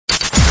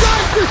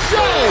the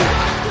show!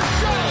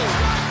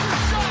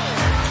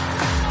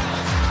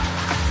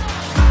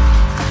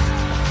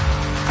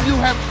 You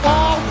have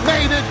all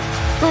made it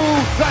to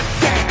the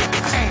dance.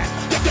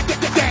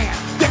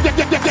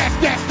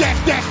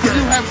 You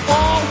have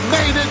all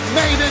made it.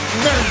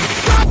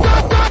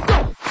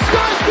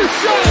 Start the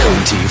show!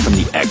 Coming to you from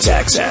the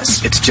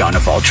X-Axis, it's John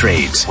of All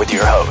Trades with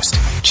your host,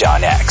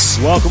 John X.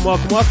 Welcome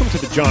to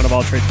the John of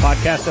All Trades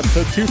podcast,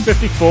 episode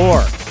 254.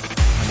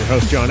 I'm your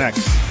host, John X.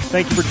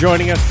 Thank you for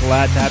joining us.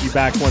 Glad to have you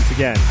back once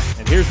again.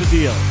 And here's the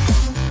deal.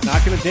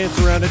 Not going to dance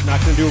around it,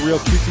 not going to do a real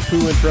cutesy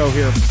poo intro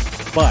here,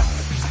 but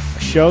a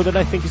show that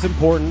I think is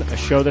important, a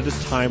show that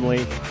is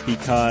timely,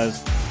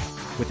 because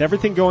with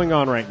everything going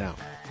on right now,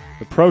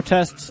 the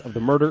protests of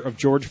the murder of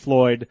George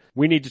Floyd,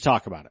 we need to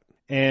talk about it.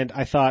 And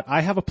I thought,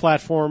 I have a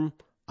platform,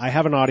 I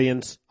have an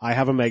audience, I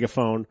have a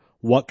megaphone,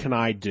 what can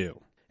I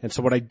do? And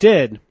so what I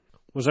did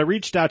was I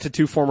reached out to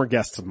two former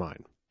guests of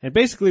mine. And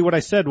basically what I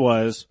said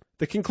was,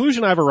 the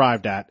conclusion I've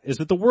arrived at is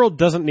that the world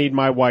doesn't need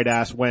my white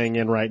ass weighing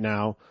in right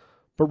now,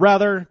 but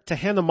rather to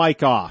hand the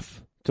mic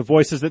off to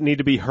voices that need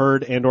to be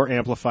heard and or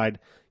amplified,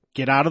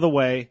 get out of the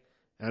way,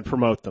 and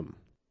promote them.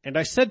 And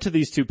I said to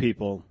these two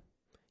people,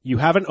 you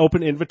have an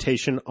open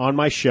invitation on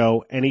my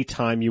show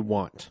anytime you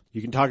want.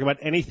 You can talk about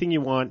anything you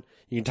want.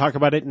 You can talk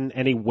about it in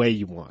any way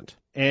you want.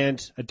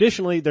 And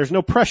additionally, there's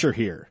no pressure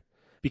here,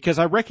 because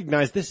I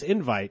recognize this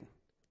invite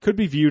could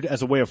be viewed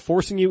as a way of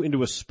forcing you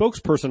into a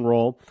spokesperson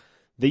role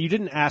that you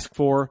didn't ask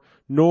for,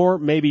 nor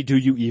maybe do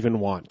you even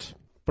want.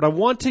 But I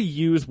want to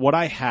use what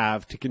I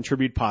have to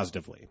contribute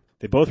positively.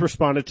 They both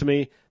responded to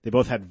me. They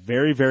both had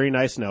very, very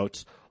nice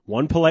notes.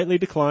 One politely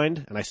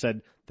declined, and I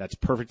said, that's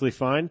perfectly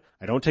fine.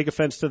 I don't take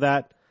offense to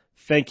that.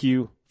 Thank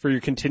you for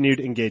your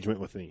continued engagement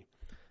with me.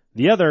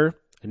 The other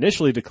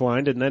initially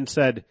declined and then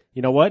said,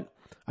 you know what?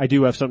 I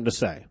do have something to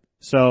say.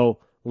 So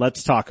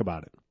let's talk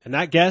about it. And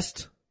that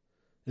guest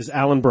is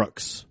Alan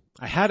Brooks.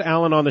 I had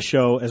Alan on the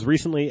show as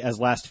recently as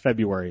last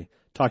February,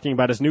 talking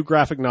about his new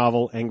graphic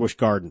novel, Anguish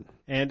Garden.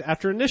 And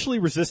after initially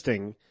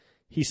resisting,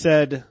 he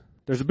said,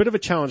 there's a bit of a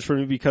challenge for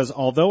me because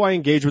although I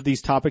engage with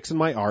these topics in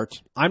my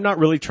art, I'm not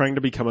really trying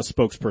to become a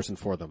spokesperson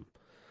for them.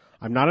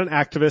 I'm not an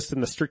activist in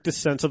the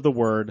strictest sense of the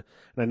word,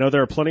 and I know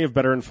there are plenty of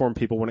better informed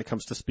people when it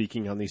comes to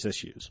speaking on these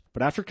issues.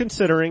 But after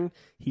considering,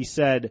 he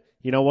said,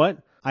 you know what?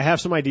 I have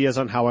some ideas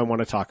on how I want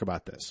to talk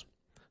about this.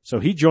 So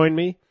he joined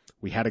me.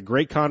 We had a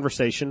great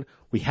conversation.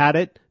 We had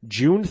it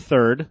June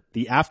 3rd,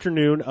 the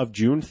afternoon of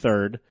June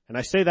 3rd. And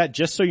I say that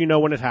just so you know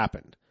when it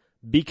happened,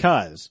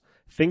 because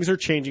things are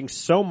changing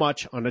so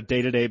much on a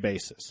day-to-day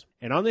basis.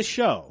 And on this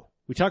show,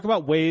 we talk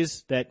about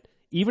ways that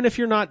even if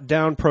you're not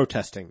down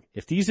protesting,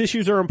 if these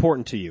issues are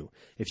important to you,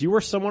 if you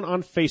are someone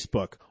on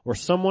Facebook or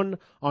someone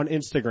on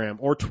Instagram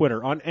or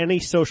Twitter, on any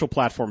social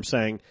platform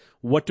saying,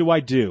 what do I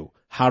do?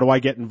 How do I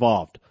get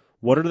involved?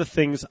 What are the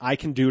things I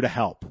can do to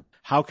help?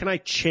 How can I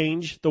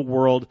change the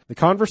world? The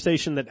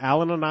conversation that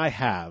Alan and I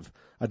have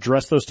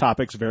address those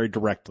topics very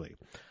directly.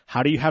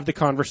 How do you have the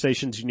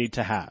conversations you need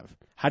to have?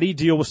 How do you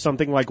deal with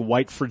something like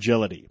white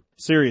fragility?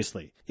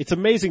 Seriously, it's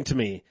amazing to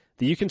me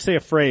that you can say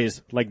a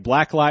phrase like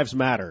Black Lives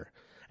Matter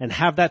and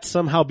have that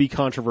somehow be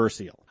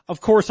controversial.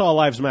 Of course all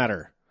lives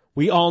matter.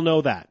 We all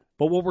know that.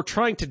 But what we're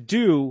trying to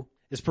do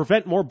is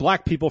prevent more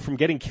black people from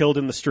getting killed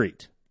in the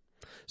street.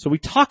 So we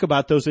talk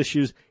about those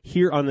issues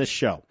here on this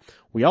show.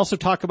 We also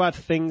talk about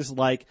things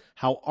like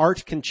how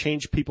art can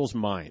change people's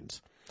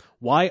minds,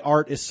 why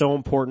art is so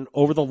important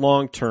over the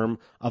long term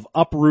of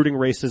uprooting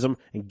racism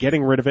and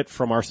getting rid of it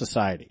from our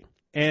society.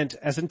 And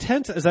as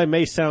intense as I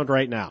may sound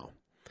right now,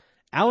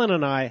 Alan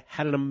and I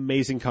had an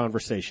amazing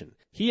conversation.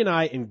 He and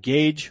I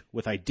engage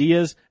with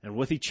ideas and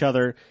with each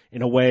other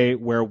in a way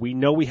where we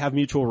know we have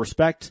mutual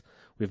respect,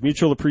 we have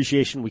mutual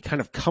appreciation, we kind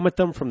of come at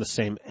them from the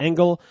same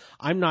angle.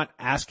 I'm not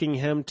asking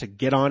him to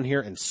get on here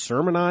and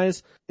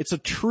sermonize. It's a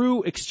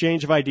true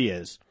exchange of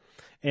ideas.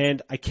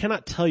 And I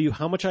cannot tell you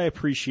how much I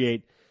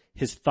appreciate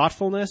his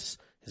thoughtfulness,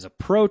 his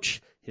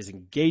approach, his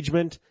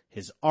engagement,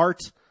 his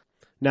art.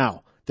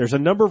 Now, there's a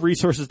number of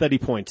resources that he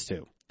points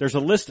to. There's a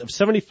list of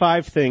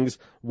 75 things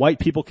white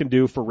people can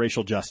do for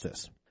racial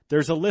justice.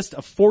 There's a list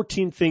of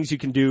 14 things you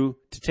can do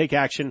to take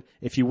action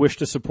if you wish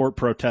to support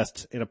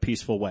protests in a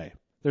peaceful way.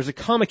 There's a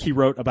comic he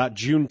wrote about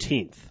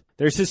Juneteenth.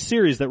 There's his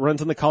series that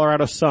runs in the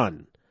Colorado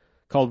Sun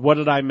called What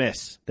Did I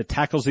Miss? That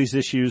tackles these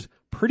issues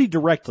pretty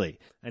directly,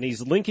 and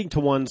he's linking to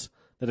ones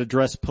that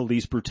address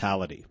police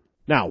brutality.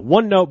 Now,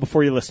 one note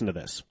before you listen to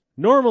this.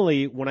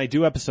 Normally, when I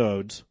do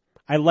episodes,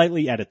 I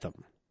lightly edit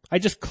them. I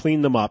just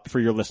clean them up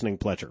for your listening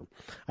pleasure.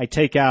 I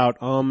take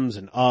out ums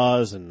and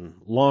uhs and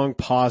long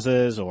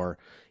pauses or,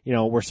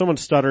 where someone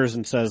stutters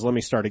and says, let me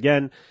start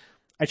again.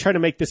 I try to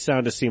make this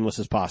sound as seamless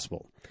as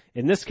possible.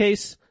 In this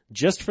case,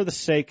 just for the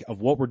sake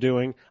of what we're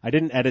doing, I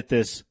didn't edit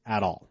this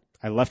at all.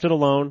 I left it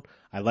alone.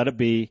 I let it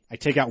be. I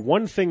take out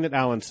one thing that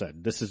Alan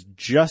said. This is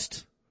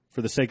just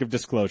for the sake of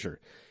disclosure.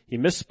 He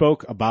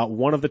misspoke about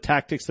one of the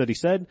tactics that he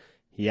said.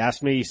 He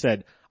asked me, he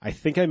said, I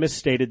think I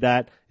misstated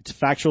that. It's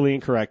factually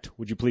incorrect.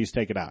 Would you please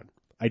take it out?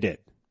 I did.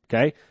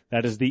 Okay?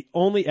 That is the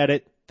only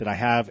edit that I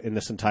have in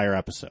this entire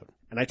episode.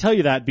 And I tell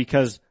you that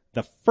because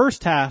the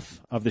first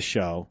half of the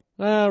show,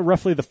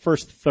 roughly the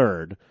first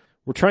third,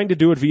 we're trying to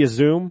do it via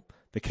Zoom.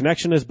 The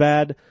connection is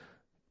bad.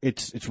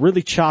 It's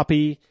really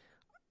choppy.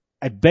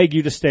 I beg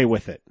you to stay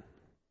with it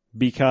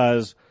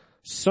because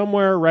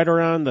somewhere right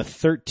around the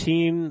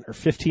 13 or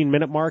 15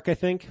 minute mark, I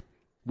think,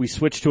 we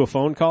switched to a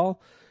phone call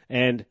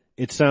and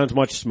it sounds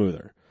much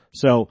smoother.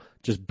 So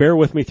just bear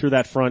with me through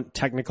that front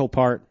technical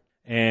part,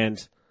 and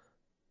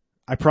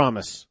I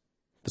promise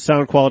the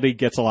sound quality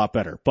gets a lot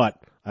better.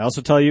 But I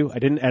also tell you I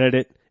didn't edit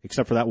it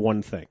except for that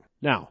one thing.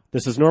 Now,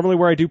 this is normally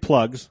where I do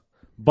plugs,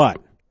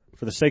 but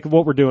for the sake of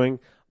what we're doing,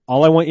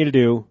 all I want you to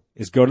do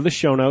is go to the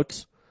show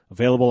notes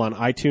available on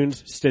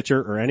iTunes,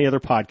 Stitcher, or any other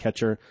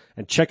podcatcher,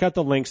 and check out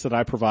the links that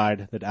I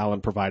provide that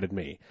Alan provided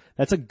me.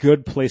 That's a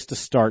good place to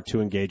start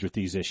to engage with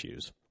these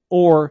issues.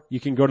 Or you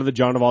can go to the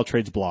John of All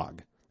Trades blog.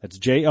 That's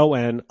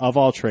JON of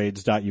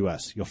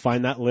alltrades.us. You'll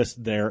find that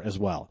list there as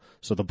well.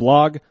 So the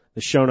blog,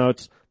 the show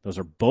notes, those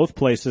are both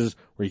places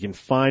where you can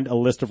find a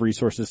list of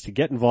resources to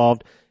get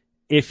involved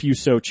if you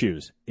so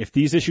choose. If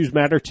these issues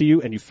matter to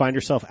you and you find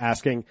yourself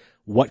asking,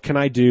 what can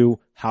I do?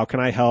 How can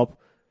I help?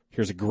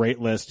 Here's a great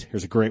list.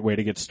 Here's a great way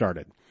to get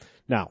started.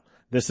 Now,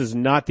 this is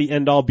not the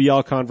end-all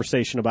be-all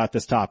conversation about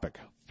this topic.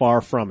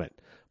 Far from it.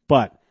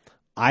 But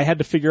I had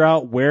to figure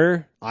out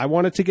where I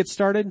wanted to get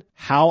started,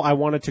 how I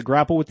wanted to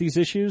grapple with these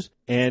issues,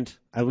 and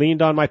I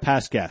leaned on my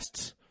past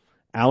guests.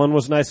 Alan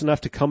was nice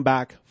enough to come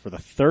back for the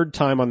third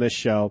time on this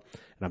show,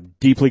 and I'm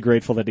deeply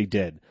grateful that he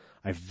did.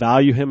 I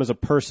value him as a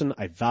person.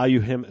 I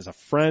value him as a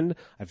friend.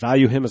 I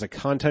value him as a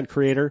content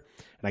creator,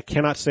 and I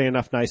cannot say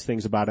enough nice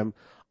things about him.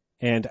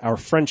 And our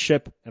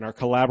friendship and our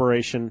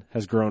collaboration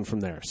has grown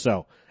from there.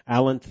 So,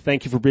 Alan,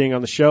 thank you for being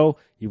on the show.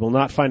 You will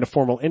not find a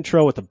formal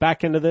intro at the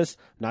back end of this.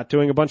 Not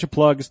doing a bunch of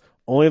plugs,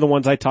 only the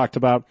ones I talked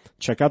about.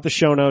 Check out the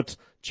show notes,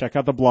 check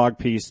out the blog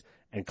piece,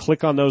 and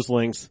click on those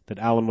links that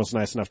Alan was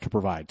nice enough to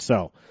provide.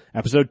 So,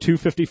 episode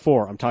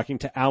 254, I'm talking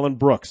to Alan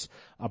Brooks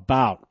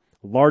about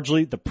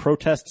largely the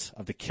protests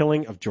of the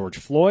killing of George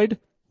Floyd,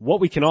 what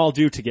we can all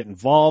do to get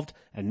involved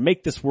and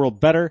make this world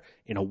better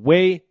in a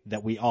way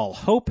that we all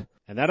hope.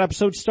 And that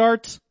episode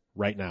starts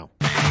right now.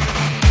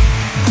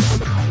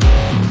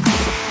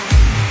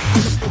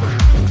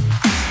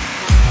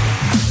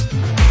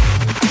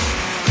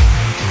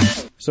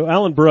 So,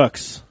 Alan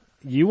Brooks,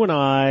 you and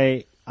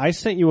I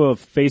sent you a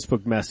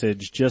Facebook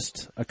message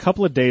just a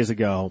couple of days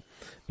ago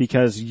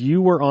because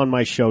you were on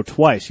my show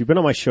twice. You've been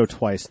on my show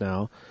twice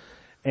now.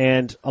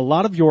 And a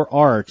lot of your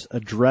art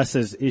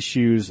addresses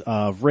issues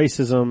of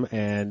racism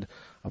and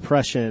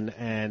oppression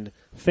and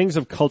things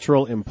of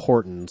cultural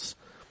importance.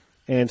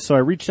 And so I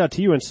reached out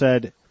to you and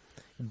said,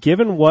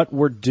 given what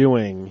we're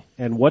doing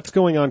and what's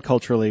going on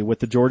culturally with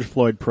the George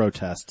Floyd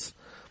protests,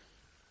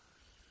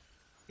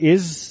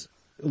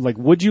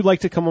 would you like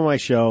to come on my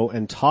show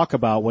and talk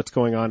about what's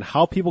going on,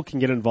 how people can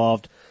get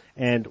involved?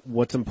 And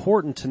what's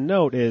important to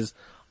note is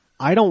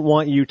I don't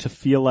want you to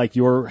feel like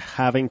you're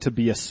having to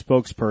be a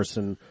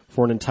spokesperson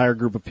for an entire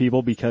group of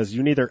people because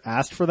you neither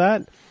asked for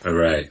that,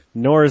 right,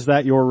 nor is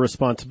that your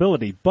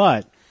responsibility.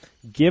 But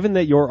given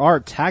that your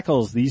art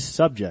tackles these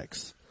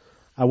subjects,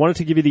 I wanted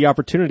to give you the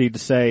opportunity to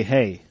say,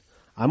 hey,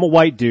 I'm a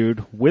white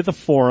dude with a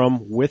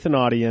forum, with an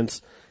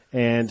audience,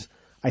 and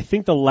I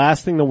think the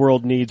last thing the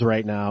world needs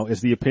right now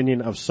is the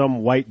opinion of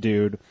some white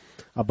dude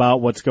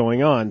about what's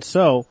going on.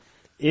 So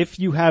if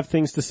you have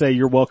things to say,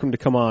 you're welcome to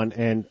come on.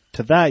 And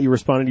to that, you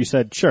responded, you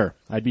said, sure,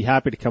 I'd be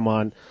happy to come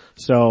on.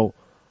 So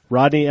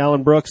Rodney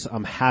Allen Brooks,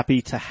 I'm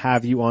happy to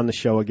have you on the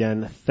show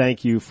again.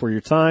 Thank you for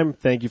your time.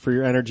 Thank you for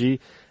your energy.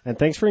 And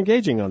thanks for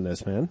engaging on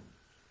this, man.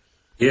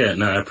 Yeah,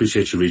 no, I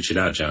appreciate you reaching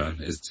out, John.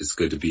 It's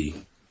good to be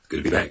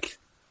back.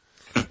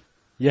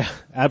 Yeah,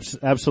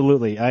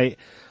 absolutely.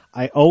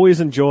 I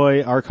always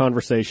enjoy our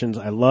conversations.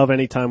 I love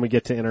any time we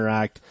get to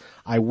interact.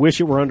 I wish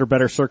it were under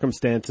better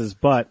circumstances,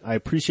 but I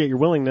appreciate your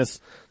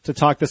willingness to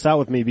talk this out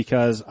with me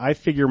because I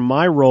figure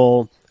my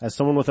role as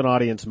someone with an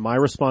audience, my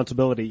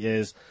responsibility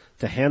is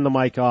to hand the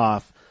mic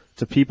off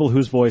to people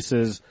whose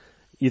voices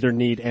either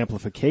need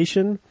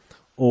amplification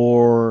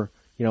or,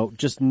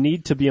 just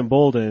need to be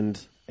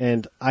emboldened.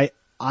 And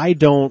I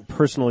don't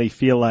personally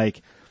feel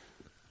like,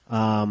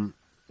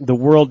 the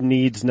world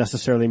needs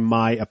necessarily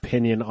my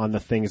opinion on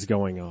the things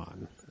going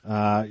on.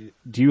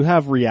 Do you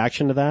have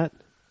reaction to that?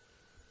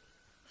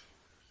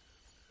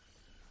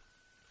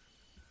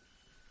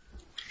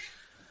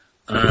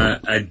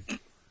 I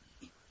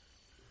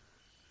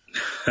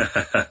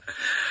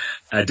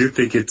do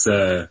think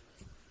I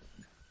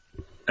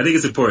think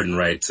it's important,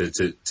 right,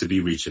 to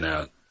be reaching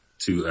out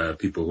to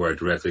people who are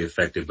directly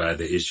affected by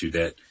the issue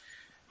that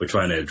we're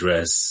trying to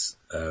address.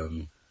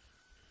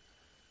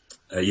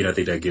 I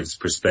think that gives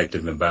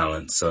perspective and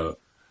balance. So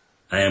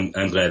I'm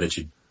glad that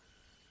you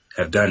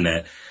have done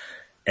that.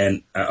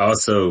 And I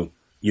also,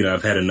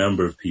 I've had a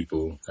number of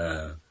people,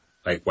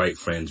 like white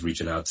friends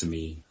reaching out to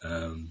me,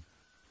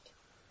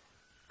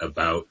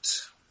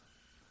 about,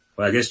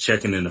 I guess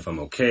checking in if I'm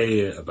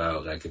okay,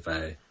 about like if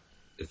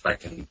I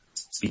can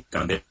speak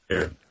on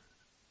their,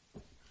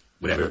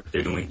 whatever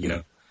they're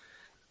doing,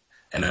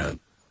 And,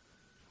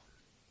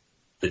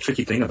 the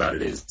tricky thing about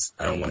it is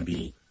I don't want to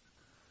be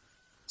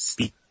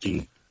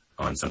speaking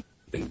on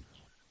something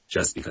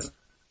just because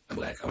I'm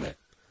black. I want to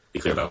be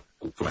clear about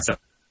for myself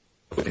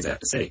what things I have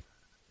to say.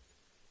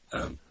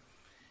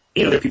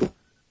 There are people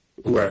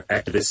who are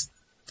activists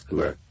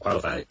who are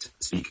qualified to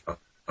speak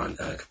on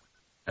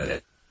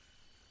that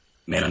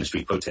man on the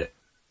street protest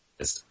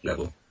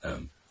level.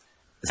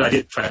 So I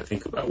did try to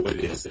think about what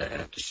it is that I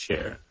have to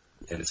share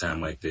in a time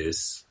like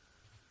this.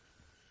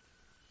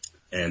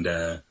 And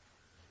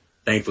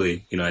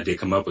thankfully, I did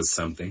come up with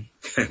something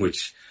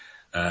which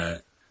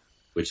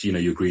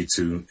you agreed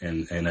to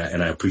and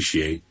I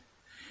appreciate.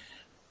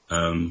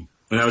 And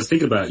I was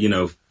thinking about,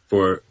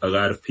 for a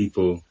lot of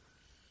people,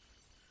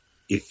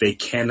 if they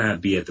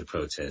cannot be at the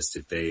protest,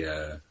 if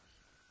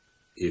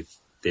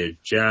their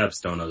jobs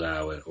don't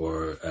allow it,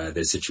 or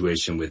their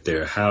situation with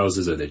their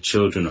houses or their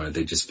children, or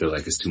they just feel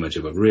like it's too much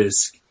of a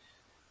risk,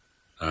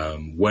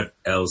 what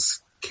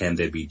else can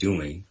they be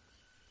doing?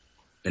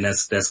 And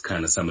that's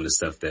kind of some of the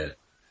stuff that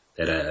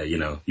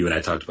you and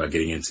I talked about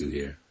getting into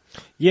here.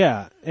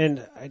 Yeah,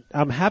 and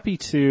I'm happy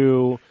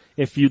to,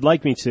 if you'd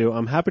like me to,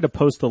 I'm happy to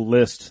post the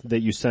list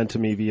that you sent to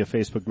me via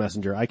Facebook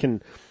Messenger. I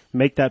can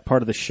make that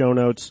part of the show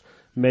notes,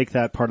 make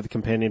that part of the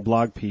companion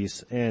blog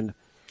piece. And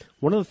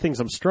one of the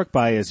things I'm struck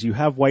by is you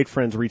have white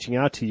friends reaching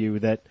out to you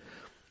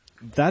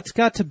that's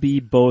got to be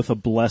both a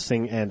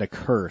blessing and a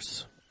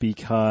curse,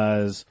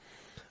 because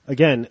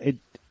again,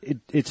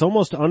 it's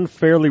almost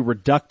unfairly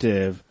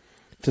reductive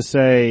to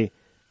say,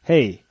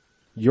 hey,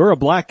 you're a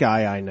black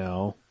guy I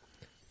know.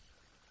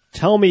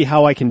 Tell me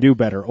how I can do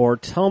better, or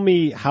tell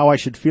me how I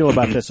should feel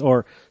about this,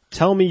 or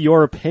tell me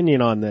your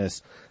opinion on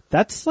this.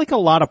 That's like a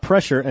lot of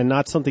pressure and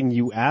not something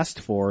you asked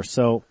for.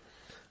 So,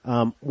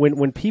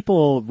 when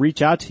people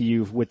reach out to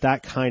you with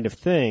that kind of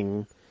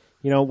thing,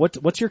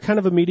 what's your kind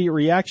of immediate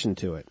reaction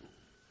to it?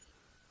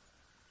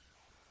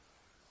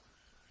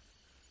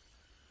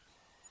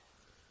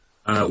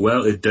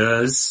 Well, it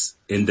does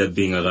end up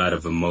being a lot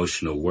of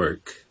emotional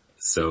work.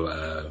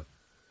 So,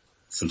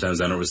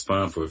 sometimes I don't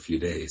respond for a few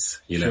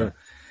days, Sure.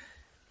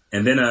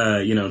 And then,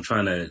 I'm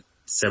trying to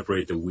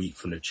separate the wheat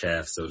from the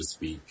chaff, so to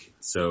speak.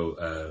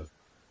 So,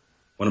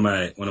 one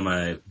of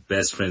my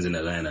best friends in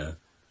Atlanta,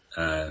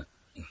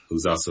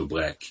 who's also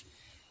black,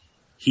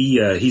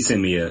 he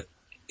sent me a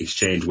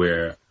exchange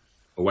where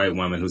a white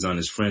woman who's on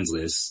his friends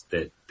list,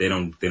 that they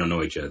don't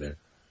know each other.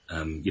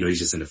 He's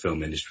just in the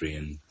film industry,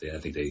 and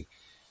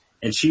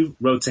and she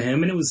wrote to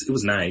him, and it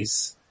was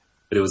nice,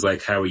 but it was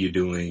like, how are you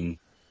doing?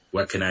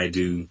 What can I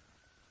do?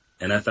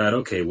 And I thought,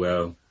 okay,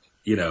 well,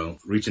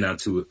 reaching out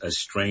to a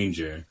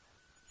stranger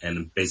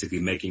and basically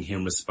making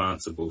him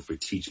responsible for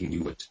teaching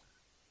you what to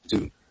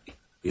do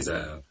is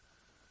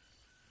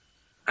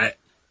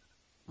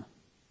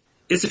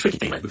it's a tricky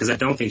thing, right? Because I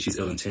don't think she's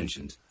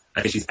ill-intentioned.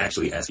 I think she's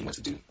actually asking what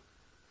to do.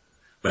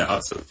 But I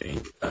also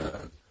think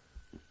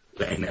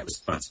laying that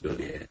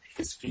responsibility at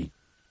his feet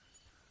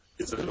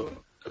is a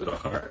little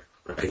hard,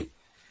 right?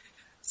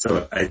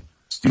 So I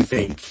do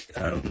think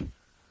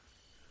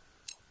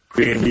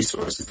creating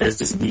resources. There's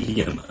this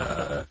Medium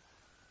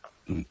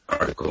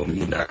article,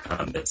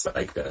 Medium.com, that's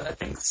like I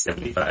think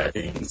 75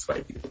 things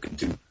white people can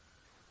do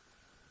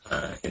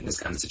in this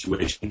kind of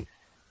situation,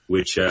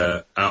 which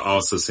I'll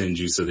also send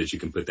you so that you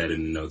can put that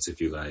in the notes if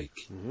you like.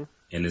 Mm-hmm.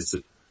 And it's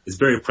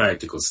very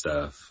practical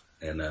stuff.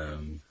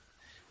 And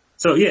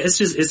so yeah,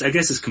 I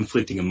guess it's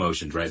conflicting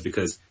emotions, right?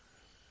 Because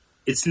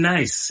it's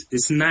nice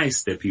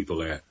that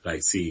people are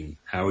like seeing,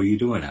 how are you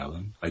doing,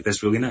 Alan? Like,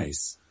 that's really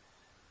nice.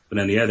 But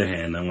on the other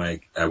hand, I'm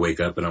like, I wake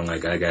up and I'm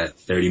like, I got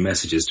 30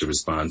 messages to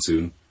respond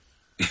to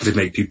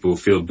make people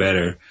feel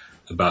better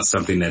about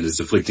something that is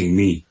afflicting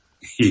me,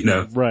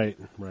 Right.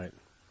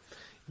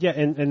 Yeah,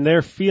 and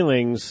their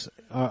feelings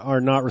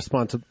are not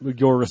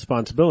your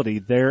responsibility.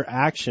 Their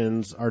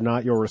actions are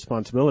not your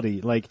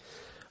responsibility. Like,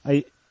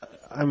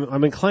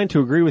 I'm inclined to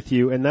agree with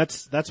you, and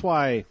that's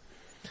why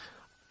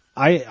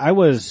I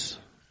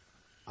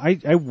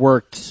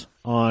worked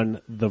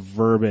on the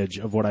verbiage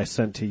of what I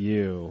sent to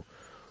you,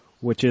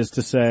 which is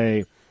to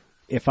say,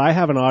 if I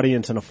have an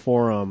audience in a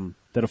forum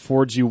that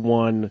affords you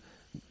one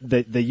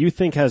that you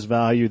think has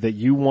value, that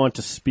you want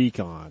to speak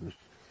on,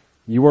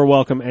 you are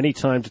welcome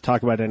anytime to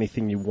talk about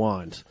anything you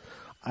want.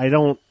 I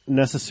don't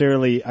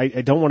necessarily,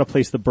 I don't want to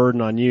place the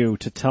burden on you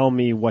to tell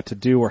me what to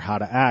do or how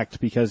to act,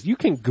 because you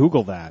can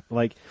Google that.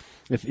 Like,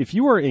 if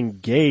you are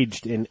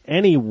engaged in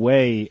any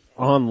way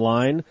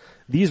online,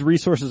 these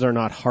resources are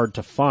not hard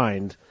to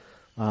find.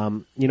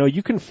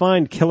 You can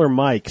find Killer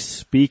Mike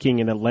speaking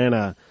in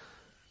Atlanta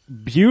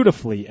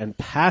beautifully and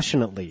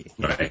passionately.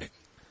 Right.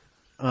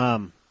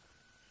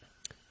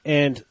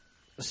 And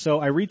so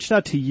I reached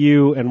out to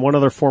you and one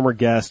other former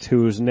guest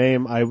whose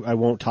name I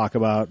won't talk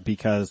about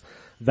because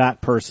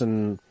that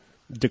person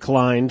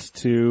declined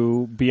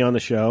to be on the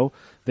show.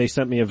 They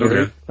sent me a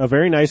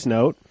very nice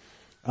note.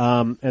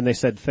 And they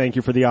said, thank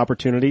you for the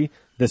opportunity.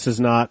 This is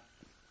not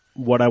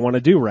what I want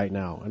to do right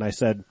now. And I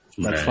said,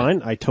 that's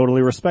fine. I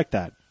totally respect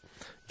that.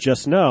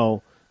 Just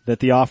know that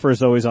the offer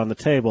is always on the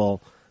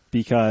table.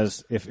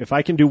 because if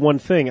I can do one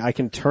thing, I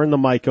can turn the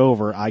mic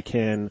over. I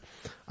can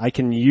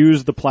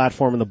use the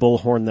platform and the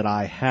bullhorn that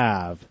I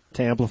have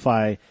to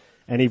amplify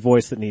any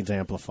voice that needs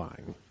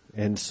amplifying.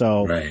 And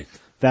so Right.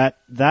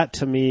 that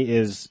to me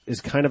is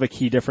kind of a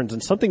key difference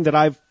and something that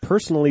I've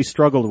personally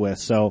struggled with.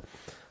 So,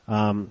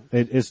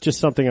 it's just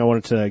something I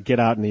wanted to get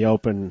out in the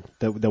open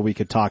that we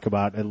could talk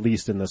about, at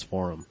least in this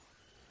forum.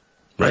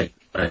 Right.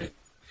 Yeah,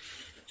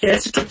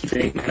 it's a tricky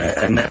thing,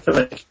 man. I feel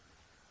like,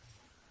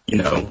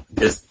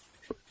 there's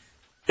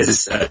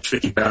this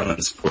tricky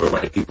balance for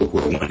white people who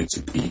are wanting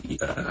to be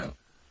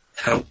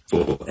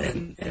helpful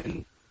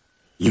and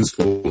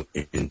useful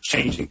in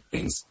changing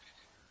things.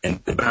 And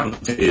the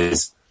balance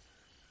is,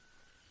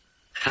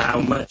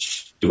 how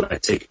much do I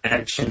take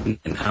action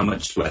and how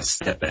much do I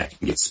step back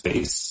and give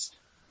space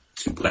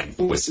to black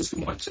voices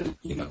who want to,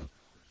 to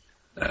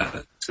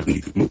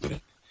lead the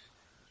movement.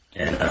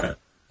 And,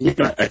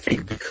 I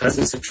think because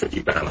it's a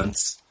tricky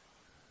balance,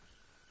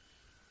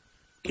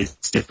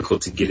 it's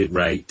difficult to get it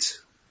right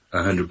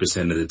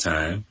 100% of the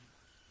time.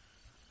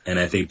 And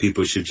I think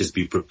people should just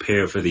be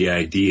prepared for the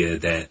idea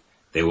that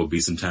there will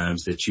be some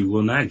times that you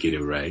will not get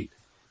it right,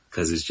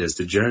 because it's just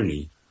a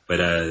journey.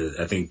 But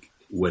I think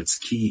what's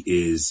key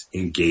is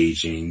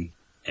engaging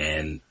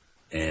and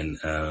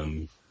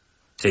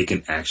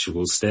taking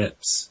actual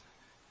steps.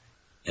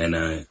 And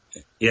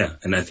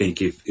and I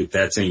think if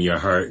that's in your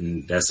heart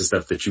and that's the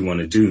stuff that you want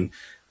to do,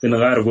 then a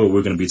lot of what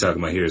we're going to be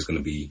talking about here is going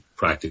to be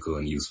practical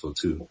and useful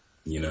too,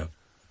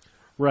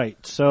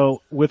 Right.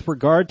 So with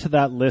regard to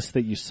that list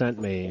that you sent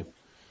me,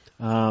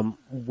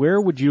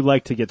 where would you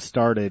like to get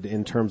started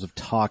in terms of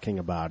talking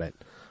about it?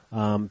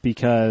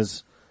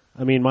 Because,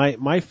 I mean,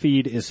 my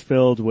feed is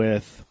filled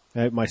with,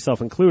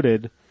 myself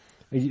included,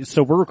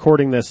 so we're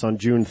recording this on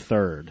June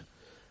 3rd,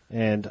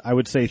 and I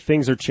would say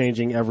things are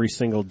changing every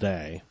single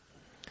day.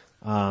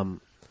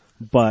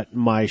 But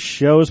my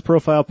show's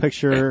profile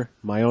picture,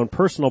 my own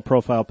personal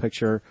profile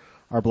picture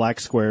are black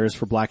squares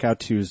for Blackout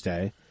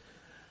Tuesday.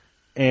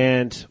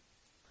 And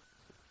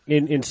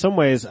in some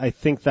ways, I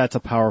think that's a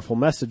powerful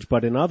message,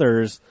 but in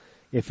others,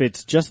 if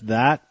it's just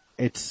that,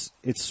 it's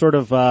sort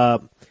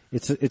of,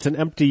 it's an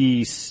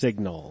empty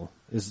signal.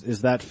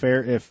 Is that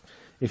fair?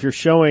 If you're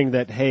showing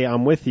that, hey,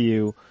 I'm with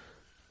you,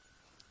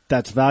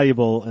 that's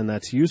valuable and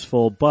that's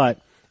useful, but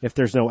if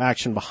there's no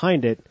action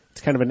behind it, it's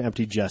kind of an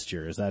empty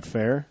gesture. Is that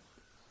fair?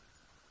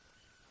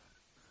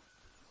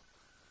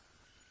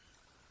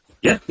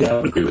 Yeah, I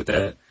would agree with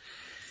that.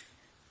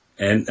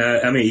 And,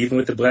 even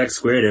with the black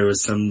square, there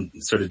was some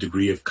sort of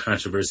degree of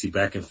controversy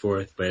back and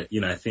forth. But,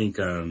 I think,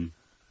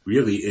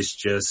 really it's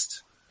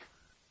just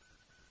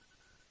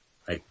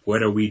like,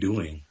 what are we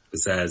doing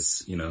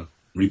besides,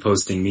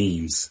 reposting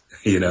memes,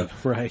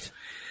 Right.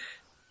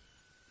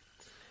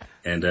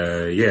 And,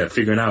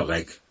 figuring out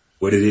like,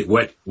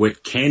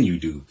 what can you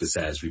do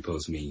besides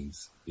repost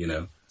memes,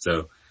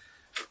 So,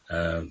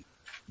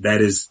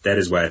 that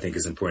is why I think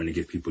it's important to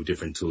give people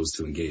different tools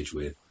to engage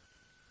with.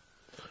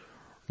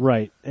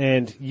 Right.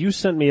 And you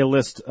sent me a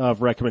list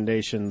of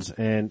recommendations,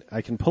 and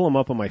I can pull them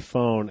up on my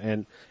phone.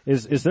 And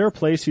is there a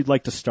place you'd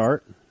like to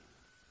start?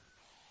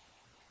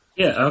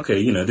 Yeah.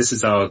 Okay. This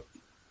is all,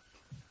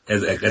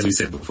 as we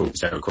said before we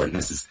started recording,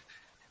 this is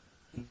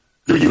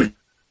you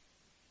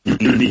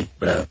and me,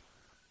 but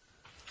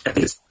I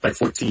think it's like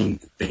 14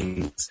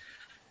 things.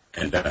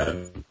 And,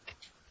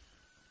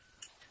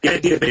 the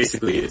idea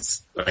basically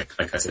is, like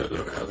I said a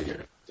little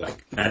earlier,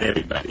 like not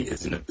everybody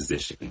is in a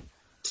position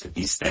to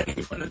be standing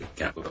in front of the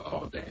Capitol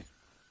all day.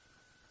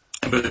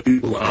 But the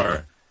people who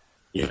are,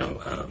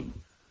 I'm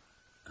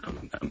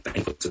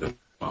thankful to them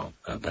all,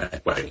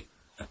 black, white,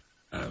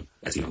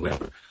 Latino,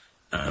 whoever.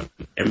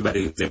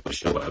 Everybody who's able to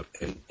show up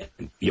and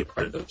be a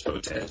part of those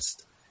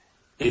protests,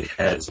 it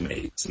has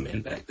made some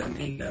impact. I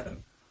mean,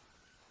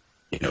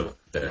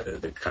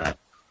 the cop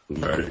who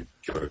murdered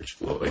George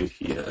Floyd,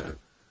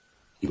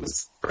 he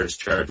was first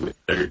charged with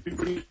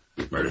third-degree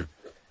murder,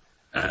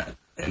 and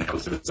that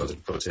was the result of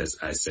the protest,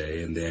 I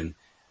say. And then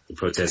the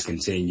protest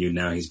continued.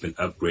 Now he's been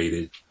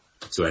upgraded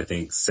to, I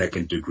think,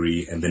 second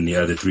degree, and then the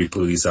other 3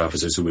 police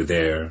officers who were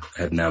there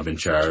have now been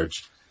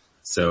charged.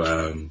 So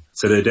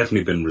there have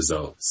definitely been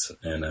results.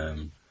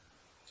 And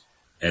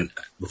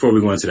before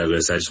we go into that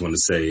list, I just want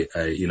to say,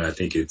 I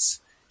think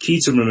it's key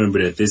to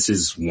remember that this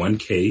is one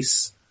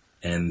case,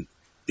 and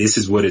this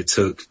is what it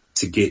took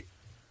to get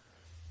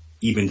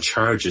even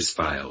charges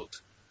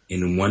filed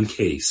in one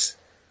case.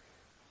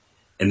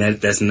 And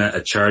that's not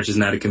a charge, is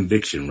not a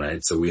conviction,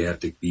 right? So we have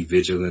to be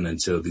vigilant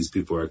until these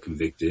people are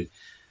convicted.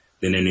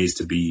 Then there needs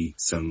to be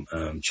some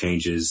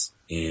changes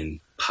in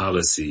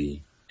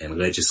policy and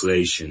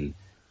legislation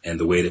and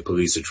the way that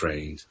police are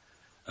trained.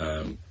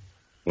 One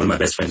of my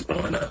best friends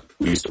growing up,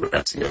 we used to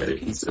rap together.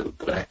 He's a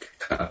black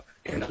cop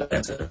in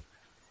Atlanta.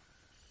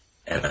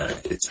 And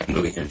it's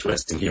really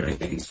interesting hearing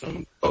things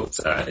from both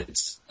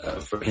sides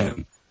for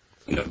him,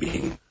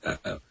 being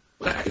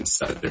black and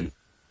Southern.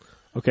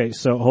 Okay,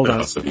 so hold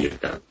on.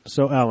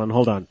 So, Alan,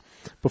 hold on.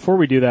 Before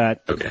we do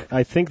that, okay.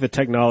 I think the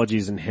technology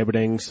is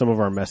inhibiting some of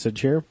our message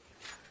here.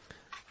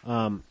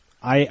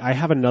 I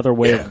have another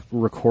way of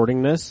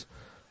recording this.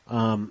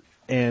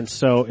 And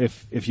so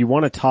if you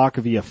want to talk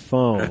via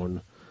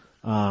phone,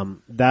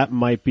 that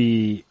might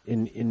be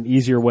an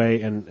easier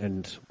way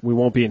and we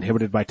won't be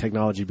inhibited by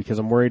technology, because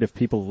I'm worried if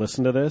people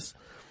listen to this,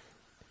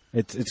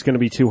 it's going to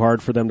be too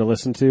hard for them to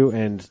listen to,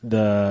 and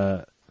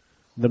the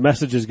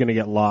message is going to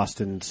get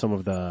lost in some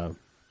of the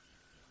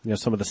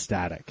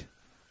static.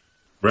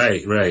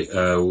 Right.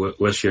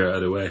 What's your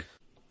other way?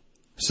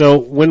 So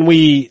when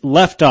we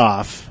left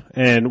off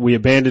and we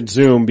abandoned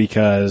Zoom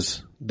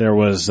because there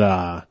was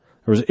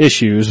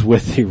issues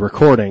with the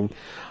recording,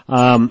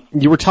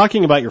 you were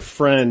talking about your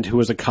friend who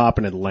was a cop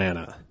in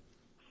Atlanta.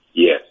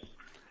 Yes.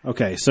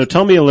 Okay, so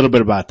tell me a little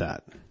bit about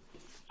that.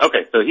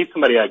 Okay, so he's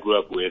somebody I grew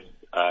up with,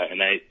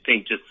 and I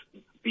think just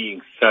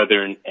being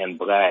Southern and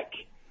black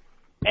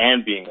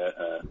and being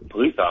a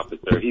police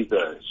officer, he's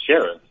a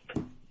sheriff.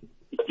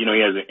 You know,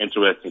 he has an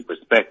interesting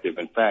perspective.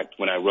 In fact,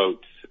 when I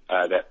wrote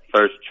that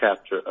first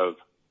chapter of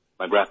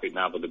my graphic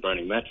novel, The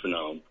Burning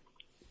Metronome,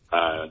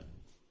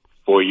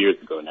 4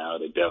 years ago now,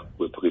 that dealt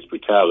with police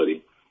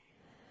brutality,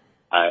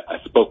 I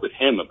spoke with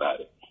him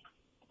about it,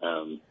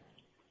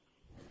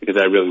 because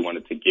I really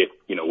wanted to get,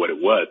 what it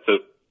was. So,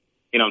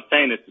 I'm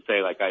saying this to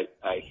say, like,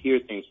 I hear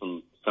things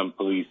from some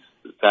police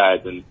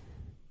sides, and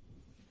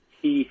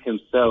he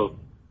himself,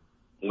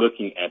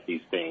 looking at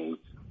these things,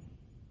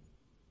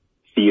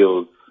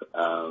 feels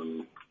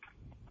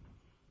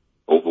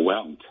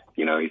overwhelmed.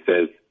 He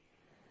says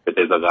that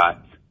there's a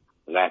lot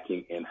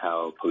lacking in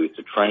how police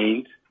are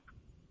trained.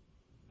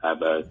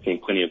 I've seen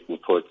plenty of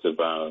reports of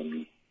how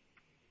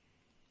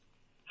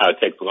it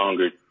takes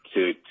longer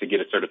to get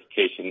a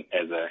certification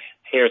as a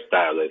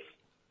hairstylist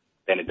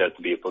than it does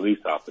to be a police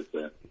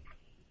officer.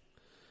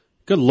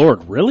 Good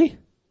Lord, really?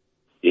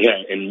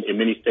 Yeah, in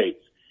many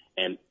states.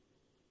 And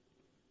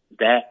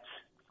that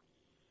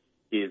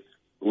is,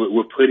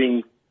 we're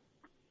putting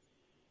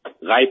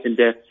life and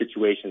death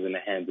situations in the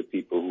hands of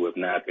people who have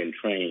not been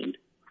trained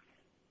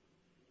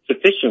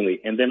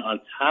sufficiently. And then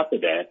on top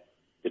of that,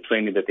 the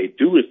training that they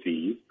do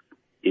receive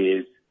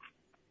is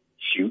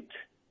shoot,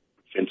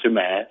 center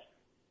mass.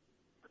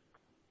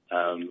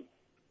 I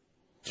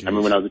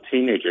remember when I was a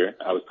teenager,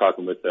 I was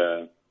talking with,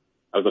 I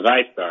was a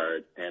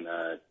lifeguard, and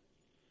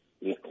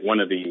one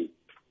of the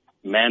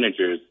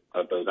managers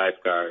of the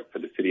lifeguard for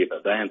the city of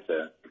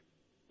Atlanta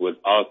was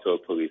also a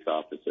police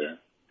officer.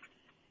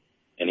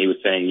 And he was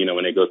saying,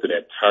 when they go through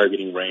that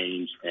targeting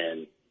range,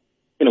 and,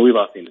 we've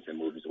all seen this in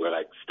movies where,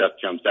 like, stuff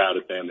jumps out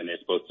at them and they're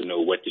supposed to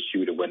know what to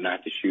shoot and what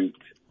not to shoot.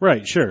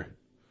 Right, sure.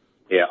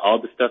 Yeah,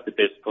 all the stuff that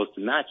they're supposed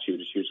to not shoot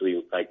is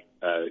usually, like,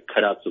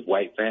 cutouts of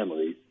white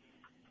families.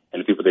 And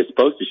the people they're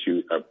supposed to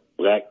shoot are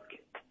black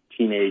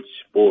teenage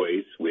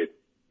boys with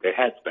their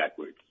hats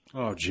backwards.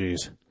 Oh,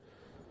 jeez.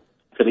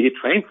 So they get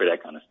trained for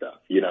that kind of stuff,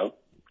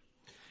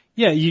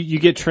 Yeah, you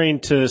get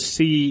trained to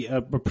see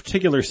a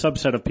particular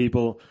subset of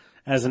people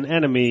as an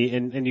enemy,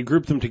 and you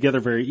group them together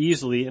very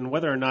easily, and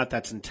whether or not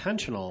that's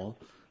intentional,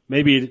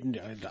 maybe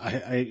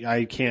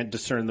I can't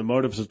discern the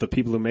motives of the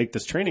people who make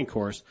this training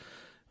course.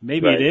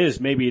 Maybe It is,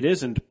 maybe it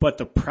isn't, but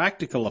the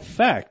practical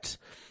effect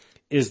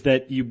is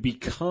that you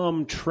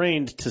become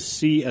trained to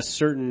see a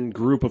certain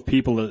group of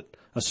people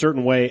a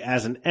certain way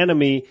as an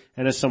enemy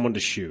and as someone to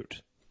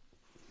shoot.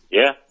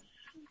 Yeah.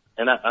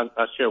 And I'll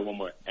share one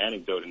more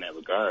anecdote in that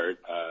regard.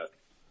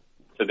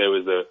 So there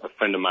was a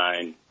friend of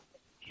mine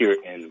here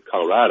in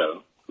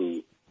Colorado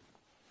who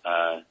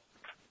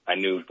I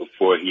knew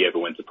before he ever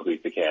went to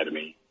police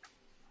academy.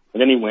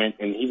 And then he went,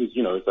 and he was,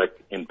 it's like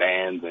in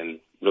bands and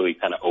really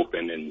kind of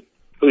open and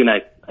really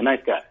nice, a nice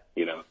guy,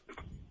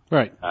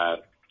 Right.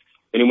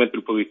 Then he went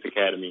through police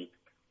academy,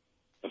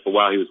 and for a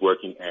while he was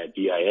working at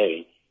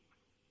DIA.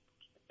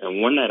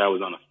 And one night I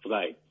was on a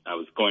flight. I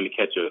was going to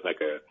catch a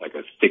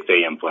 6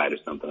 a.m. flight or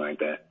something like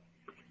that.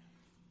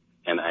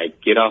 And I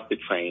get off the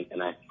train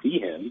and I see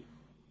him,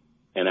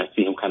 and I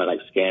see him kind of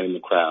like scanning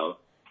the crowd.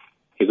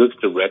 He looks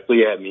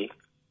directly at me.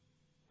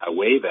 I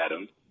wave at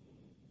him,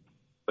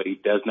 but he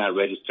does not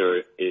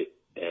register it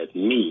as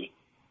me.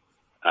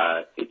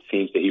 It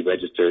seems that he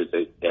registers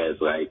it as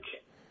like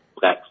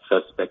black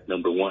suspect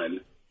number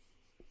 1.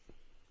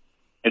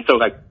 And so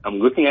like I'm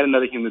looking at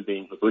another human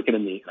being who's looking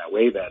at me, and I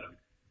wave at him,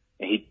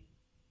 and he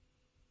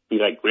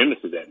like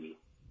grimaces at me.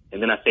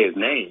 And then I say his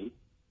name,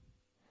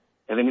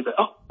 and then he's like,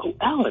 oh,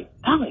 Alan,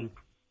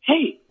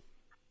 hey.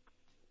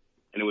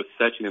 And it was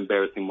such an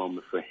embarrassing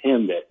moment for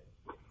him that,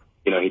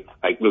 he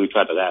like really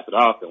tried to laugh it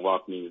off and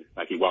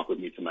he walked with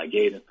me to my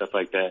gate and stuff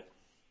like that.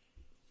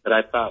 But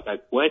I thought,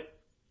 like, what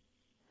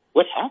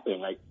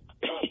happened? Like,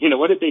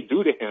 what did they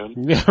do to him?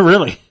 Yeah,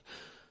 really?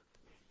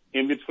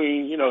 In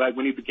between, like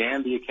when he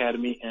began the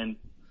academy and,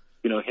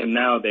 him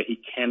now that he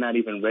cannot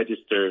even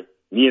register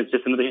me as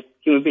just another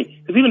human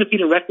being. Because even if he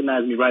didn't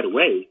recognize me right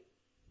away,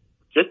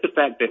 just the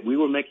fact that we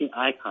were making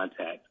eye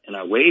contact and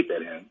I waved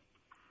at him,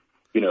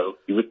 you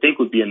would think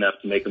would be enough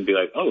to make him be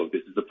like, oh,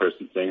 this is the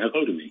person saying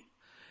hello to me.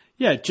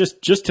 Yeah,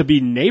 just to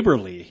be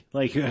neighborly.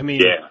 Like, I mean,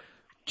 yeah.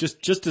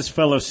 Just as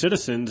fellow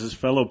citizens, as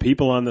fellow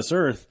people on this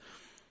earth,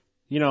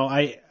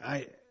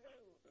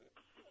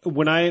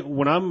 when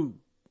I'm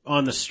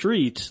on the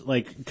street,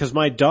 like, because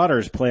my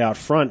daughters play out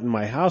front in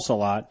my house a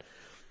lot,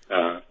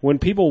 when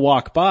people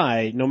walk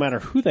by, no matter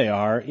who they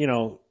are, you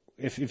know,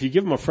 if you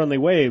give them a friendly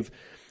wave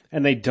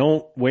and they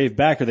don't wave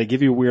back or they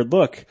give you a weird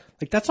look,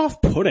 like, that's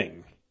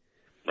off-putting.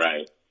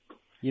 Right.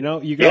 You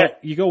know, you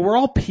go, we're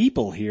all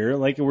people here.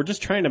 Like, we're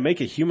just trying to make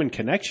a human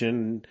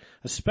connection,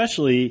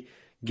 especially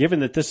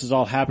given that this is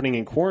all happening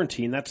in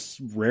quarantine.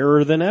 That's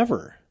rarer than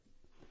ever.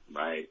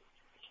 Right.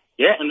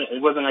 Yeah, and it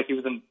wasn't like he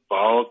was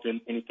involved in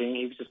anything.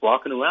 He was just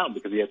walking around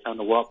because he had time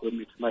to walk with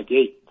me to my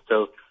gate.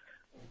 So,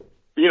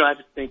 you know, I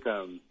just think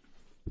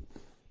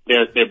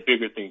there are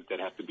bigger things that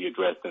have to be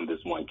addressed in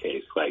this one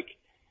case. Like,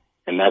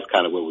 and that's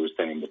kind of what we were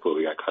saying before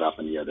we got cut off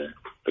on the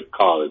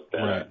call is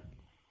that, Right.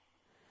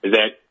 is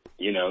that,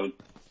 you know,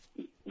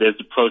 there's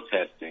the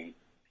protesting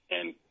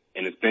and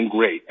it's been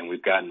great. And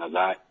we've gotten a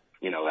lot,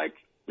 you know, like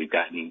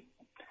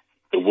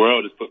the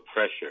world has put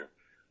pressure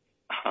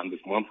on this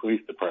one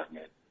police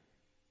department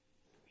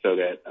so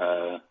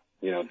that,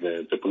 you know,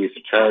 the police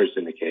are charged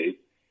in the case.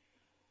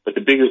 But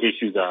the bigger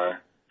issues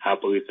are how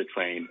police are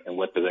trained and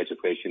what the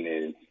legislation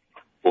is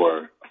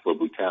for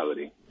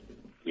brutality,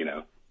 you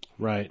know.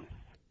 Right.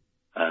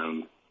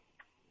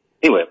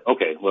 Anyway,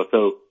 okay. Well,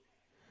 so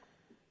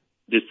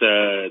this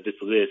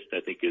list, I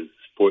think, is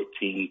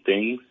 14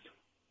 things.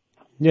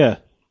 Yeah.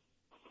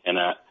 And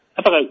I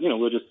thought, you know,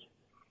 we'll just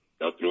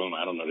go through them.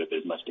 I don't know that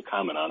there's much to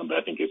comment on them, but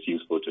I think it's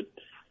useful to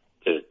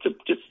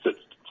just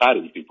apply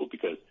to these people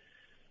because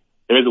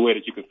there is a way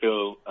that you can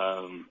feel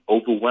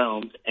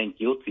overwhelmed and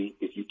guilty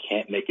if you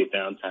can't make it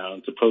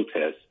downtown to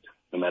protest,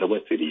 no matter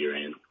what city you're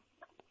in.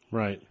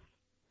 Right.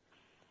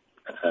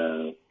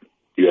 Do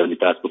you have any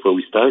thoughts before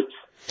we start?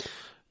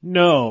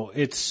 No,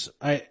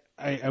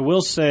 I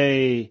will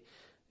say,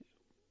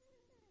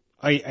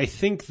 I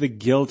think the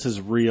guilt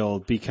is real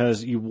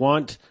because you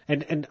want,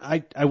 and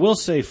I will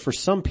say for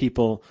some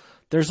people,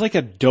 there's like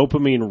a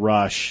dopamine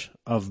rush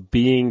of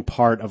being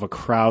part of a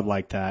crowd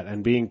like that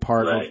and being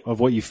part Right. of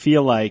what you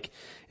feel like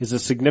is a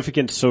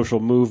significant social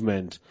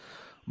movement.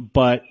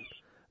 But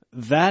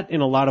that in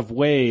a lot of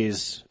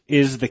ways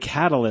is the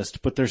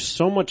catalyst, but there's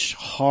so much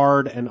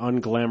hard and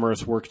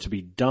unglamorous work to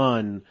be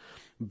done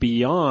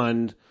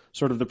beyond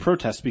sort of the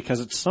protest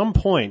because at some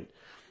point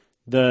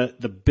the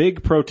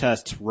big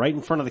protests right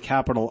in front of the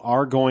Capitol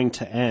are going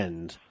to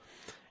end.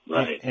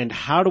 Right. And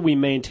how do we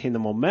maintain the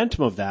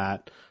momentum of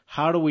that?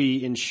 How do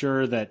we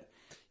ensure that,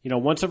 you know,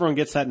 once everyone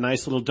gets that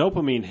nice little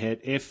dopamine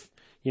hit, if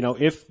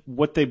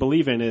what they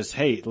believe in is,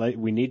 hey,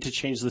 we need to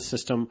change the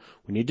system,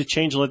 we need to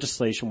change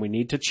legislation, we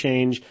need to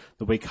change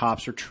the way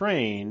cops are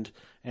trained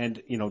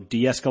and, you know,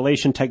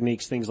 de-escalation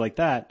techniques, things like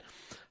that.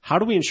 How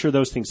do we ensure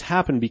those things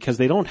happen? Because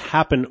they don't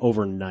happen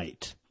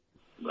overnight.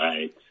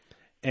 Right.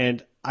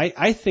 And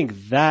I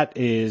think that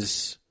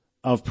is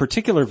of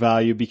particular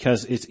value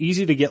because it's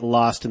easy to get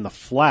lost in the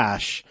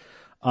flash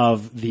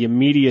of the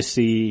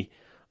immediacy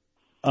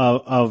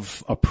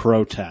of a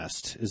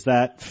protest. Is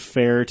that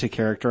fair to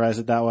characterize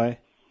it that way?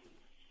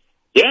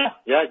 Yeah,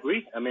 I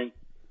agree. I mean,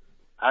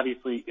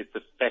 obviously it's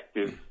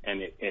effective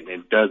and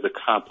it does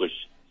accomplish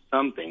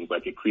something,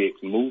 like it creates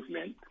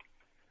movement,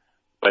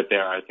 but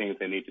there are things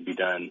that need to be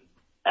done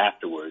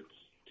afterwards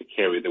to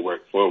carry the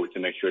work forward to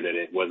make sure that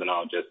it wasn't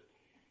all just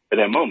for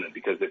that moment,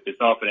 because if it's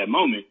all for that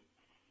moment,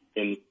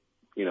 then,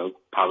 you know,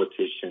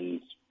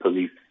 politicians,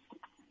 police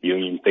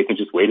unions, they can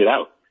just wait it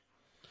out.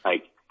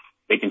 Like,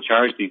 they can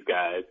charge these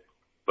guys,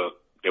 but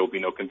there will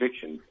be no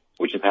convictions,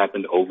 which has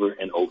happened over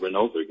and over and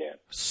over again.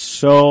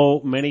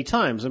 So many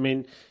times. I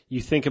mean,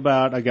 you think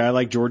about a guy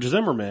like George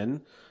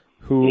Zimmerman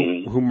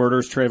who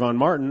murders Trayvon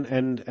Martin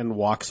and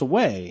walks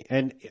away.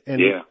 And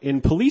Yeah.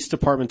 in police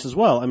departments as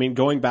well. I mean,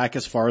 going back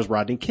as far as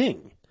Rodney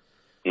King.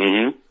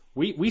 Mm-hmm.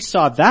 We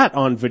saw that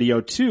on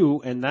video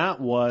too, and that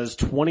was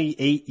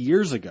 28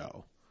 years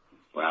ago.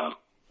 Wow.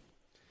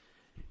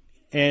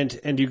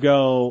 And you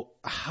go,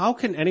 how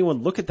can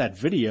anyone look at that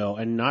video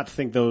and not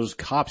think those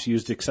cops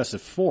used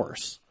excessive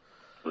force?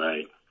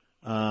 Right.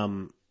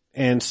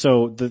 And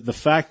so the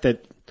fact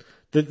that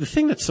the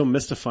thing that's so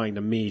mystifying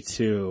to me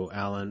too,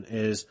 Alan,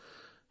 is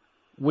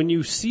when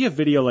you see a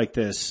video like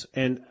this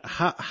and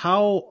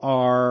how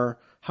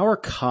are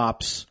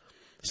cops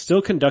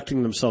still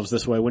conducting themselves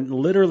this way when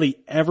literally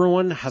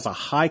everyone has a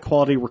high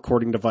quality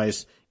recording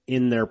device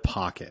in their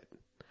pocket?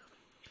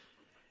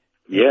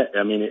 Yeah,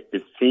 I mean,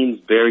 it seems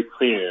very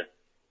clear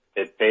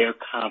that they are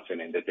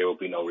confident that there will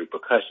be no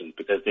repercussions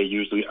because they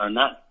usually are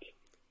not.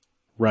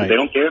 Right. They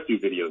don't care if you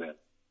video them.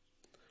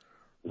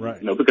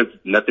 Right. You know, because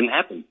nothing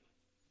happened.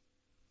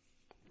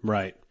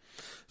 Right.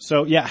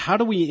 So, yeah, how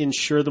do we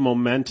ensure the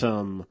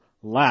momentum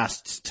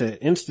lasts to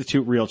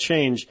institute real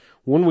change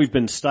when we've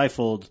been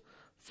stifled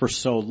for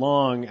so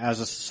long as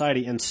a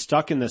society and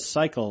stuck in this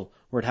cycle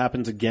where it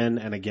happens again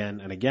and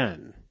again and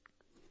again?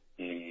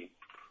 Mm.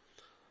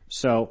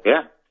 So,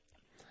 Yeah.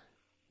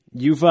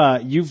 you've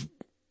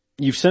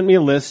sent me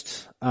a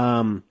list.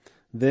 I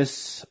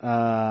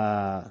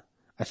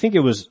think it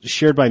was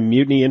shared by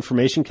Mutiny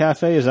Information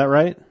Cafe. Is that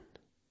right?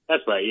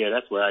 That's right. Yeah,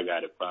 that's where I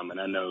got it from.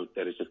 And I know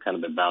that it's just kind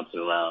of been bouncing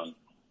around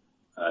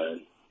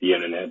the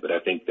internet, but I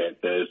think that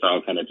there's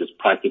all kind of just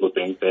practical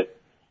things that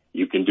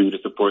you can do to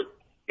support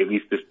at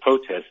least this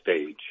protest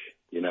stage,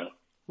 you know?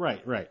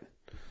 Right.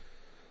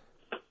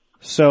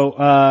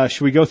 So,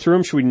 should we go through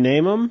them? Should we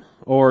name them?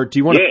 Or do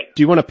you want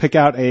to pick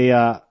out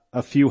a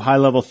few high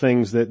level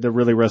things that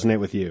really resonate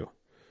with you?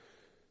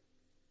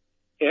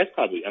 Yeah, that's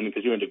probably, I mean,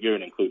 cause you're going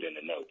to include it in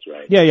the notes,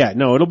 right? Yeah.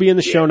 No, it'll be in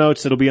the show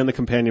notes. It'll be in the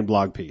companion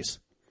blog piece.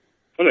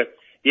 Okay.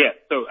 Yeah.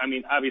 So, I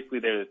mean, obviously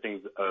there are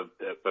things of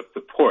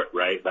support,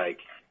 right? Like,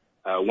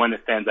 one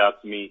that stands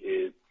out to me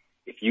is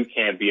if you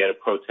can't be at a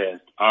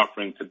protest,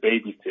 offering to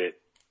babysit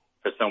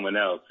for someone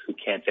else who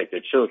can't take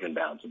their children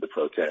down to the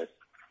protest.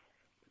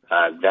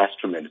 That's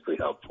tremendously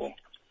helpful.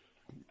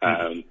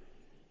 There's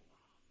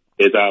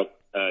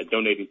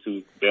donating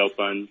to bail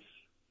funds,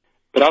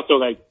 but also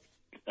like,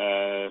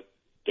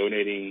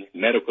 donating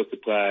medical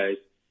supplies,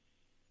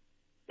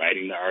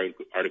 writing the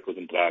articles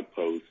and blog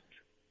posts,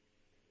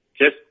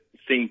 just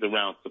things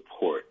around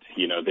support.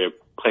 You know, there are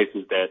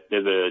places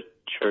there's a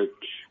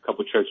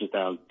couple churches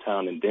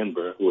downtown in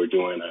Denver who are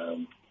doing,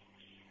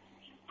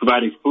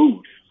 providing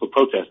food for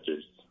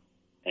protesters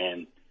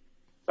and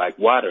like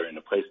water and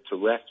a place to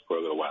rest for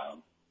a little while.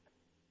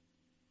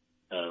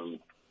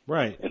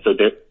 Right. And so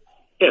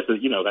so,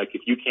 you know, like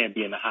if you can't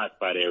be in the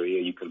hotspot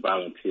area, you can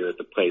volunteer at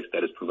the place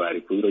that is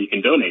providing food, or you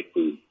can donate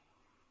food.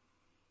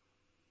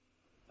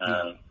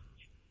 And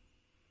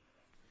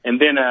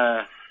then,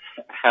 I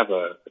have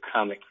a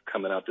comic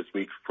coming out this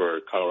week for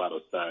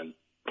Colorado Sun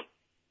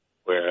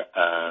where,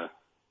 I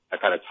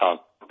kind of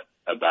talk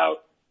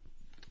about,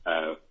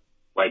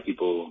 white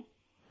people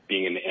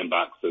being in the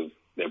inbox of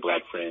their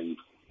black friends.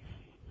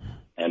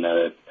 And,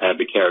 have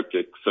the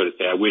character sort of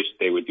say, I wish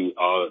they would do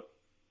all,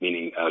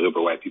 meaning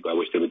liberal white people, I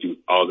wish they would do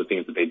all the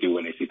things that they do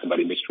when they see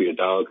somebody mistreat a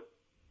dog.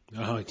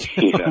 Oh,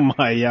 you know?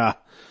 yeah.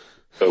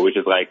 So which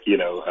is like, you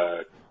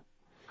know,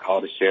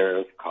 call the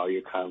sheriff, call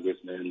your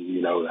congressman,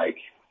 you know, like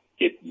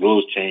get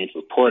rules changed,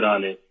 report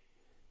on it.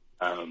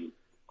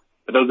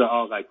 But those are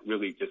all like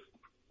really just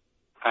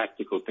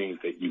practical things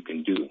that you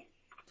can do.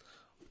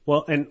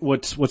 Well, and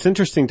what's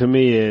interesting to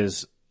me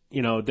is,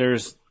 you know,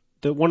 there's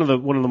one of the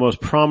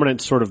most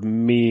prominent sort of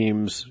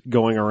memes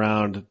going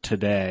around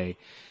today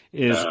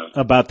is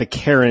about the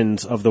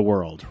Karens of the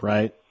world,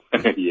 right?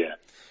 Yeah.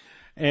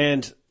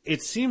 And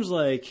it seems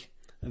like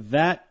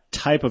that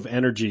type of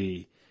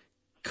energy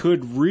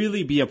could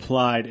really be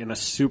applied in a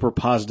super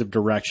positive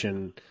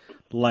direction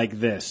like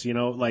this. You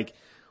know, like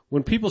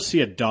when people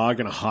see a dog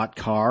in a hot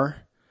car,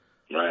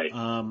 right?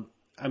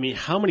 I mean,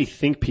 how many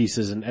think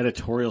pieces and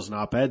editorials and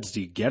op-eds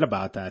do you get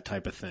about that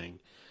type of thing?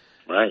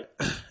 Right.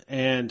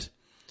 And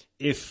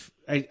if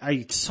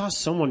I saw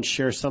someone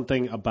share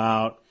something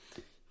about,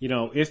 you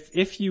know,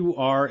 if you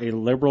are a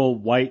liberal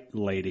white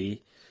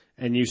lady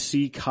and you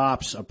see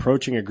cops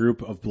approaching a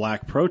group of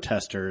black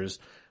protesters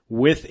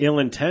with ill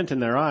intent in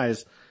their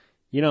eyes,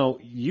 you know,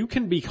 you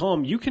can be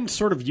calm. You can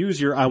sort of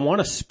use your, I want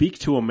to speak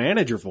to a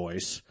manager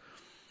voice.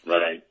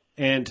 Right.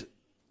 And,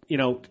 you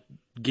know,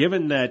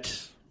 given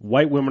that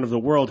white women of the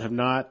world have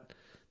not,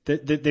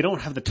 they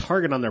don't have the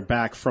target on their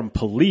back from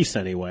police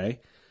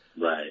anyway.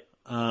 Right.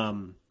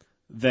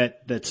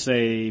 That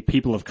say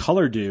people of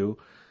color do,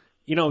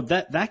 you know,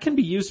 that can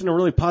be used in a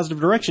really positive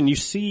direction. You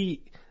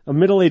see a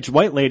middle-aged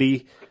white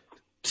lady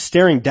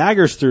staring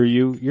daggers through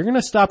you, you're going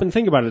to stop and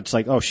think about it. It's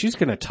like, oh, she's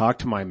going to talk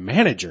to my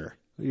manager,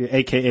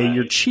 aka right.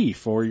 Your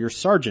chief or your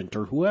sergeant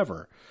or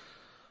whoever.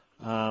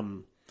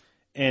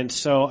 And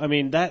so, I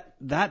mean,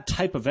 that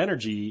type of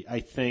energy, I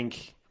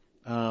think,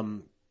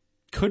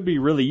 could be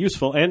really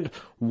useful, and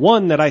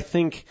one that I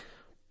think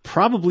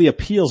probably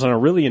appeals on a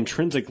really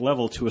intrinsic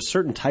level to a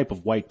certain type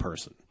of white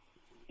person.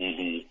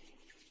 Mm-hmm.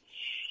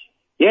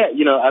 Yeah,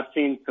 you know, I've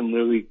seen some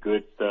really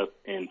good stuff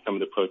in some of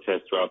the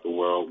protests throughout the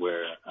world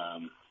where,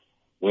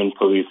 when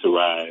police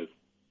arrive,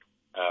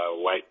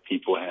 white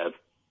people have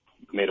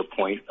made a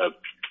point of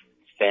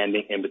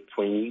standing in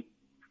between,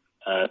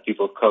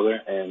 people of color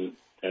and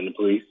the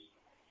police,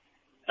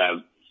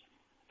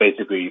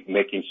 basically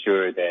making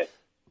sure that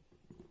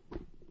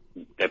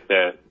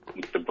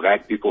the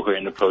black people who are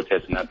in the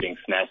protest are not being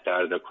snatched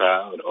out of the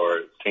crowd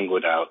or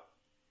singled out.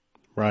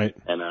 Right.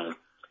 And,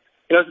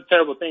 you know, it's a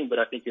terrible thing, but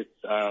I think it's,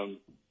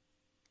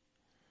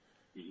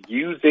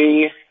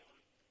 using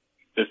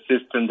the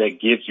system that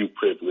gives you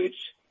privilege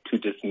to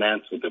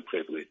dismantle the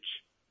privilege.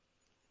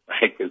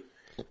 Right? Cause,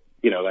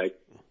 you know, like,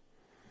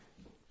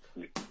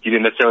 you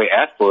didn't necessarily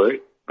ask for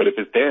it, but if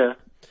it's there,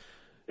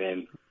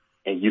 then,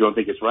 and you don't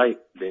think it's right,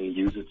 then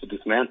use it to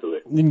dismantle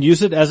it. And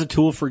use it as a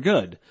tool for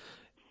good.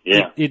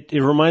 Yeah. It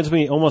reminds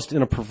me almost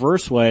in a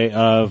perverse way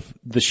of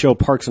the show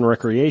Parks and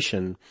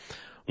Recreation,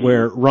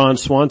 where Ron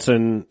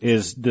Swanson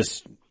is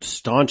this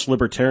staunch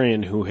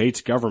libertarian who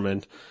hates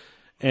government,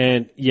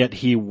 and yet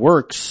he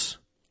works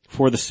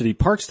for the city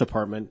parks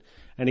department,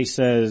 and he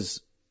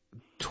says,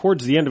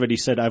 towards the end of it, he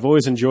said, I've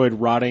always enjoyed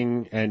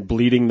rotting and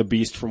bleeding the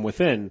beast from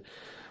within.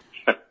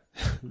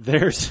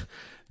 There's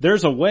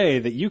a way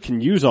that you can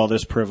use all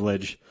this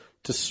privilege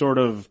to sort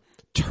of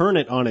turn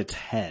it on its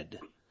head.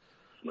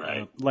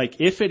 Right.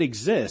 Like, if it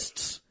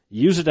exists,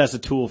 use it as a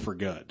tool for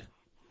good.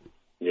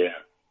 Yeah.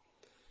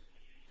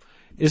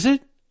 Is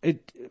it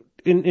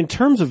in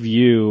terms of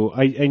you,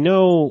 I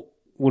know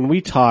when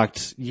we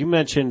talked, you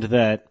mentioned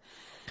that,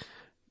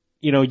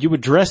 you know, you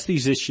address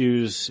these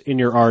issues in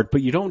your art,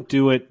 but you don't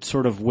do it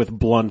sort of with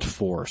blunt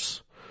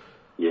force.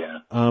 Yeah.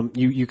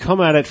 You come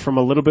at it from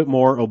a little bit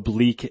more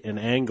oblique an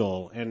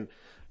angle, and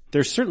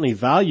there's certainly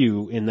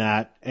value in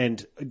that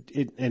and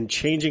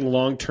changing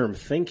long-term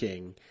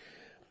thinking.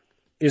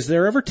 Is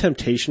there ever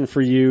temptation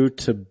for you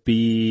to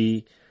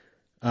be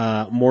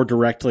more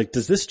direct? Like,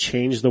 does this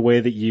change the way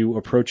that you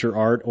approach your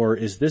art, or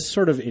is this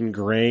sort of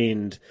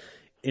ingrained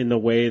in the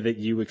way that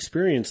you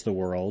experience the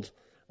world?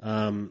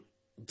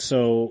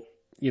 So,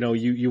 you know,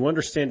 you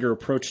understand your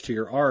approach to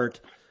your art,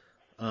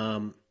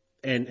 and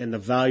the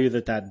value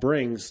that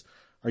brings.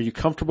 Are you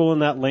comfortable in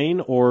that lane,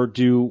 or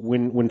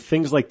when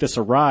things like this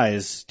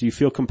arise, do you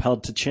feel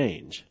compelled to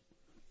change?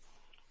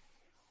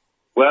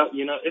 Well,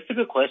 you know, it's a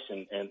good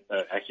question, and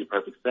actually a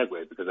perfect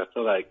segue, because I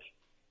feel like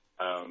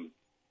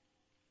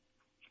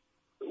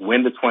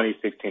when the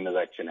 2016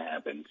 election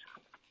happened,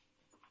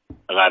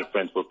 a lot of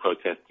friends were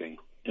protesting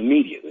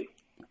immediately.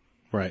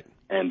 Right.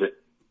 And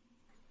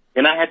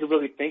I had to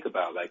really think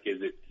about, like,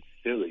 is it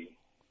silly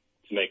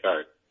to make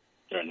art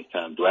during this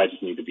time? Do I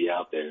just need to be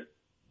out there?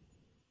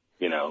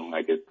 You know,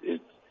 like,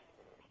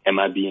 am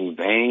I being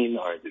vain,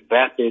 or is it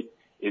vapid?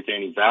 Is there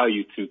any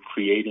value to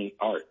creating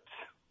art,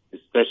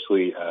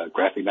 especially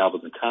graphic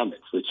novels and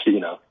comics, which,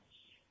 you know,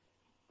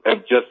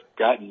 have just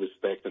gotten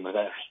respect in the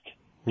last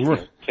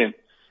 10,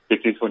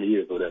 15, 20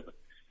 years or whatever.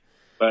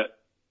 But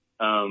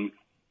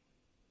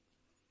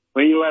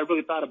what I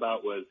really thought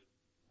about was,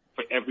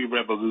 for every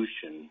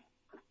revolution,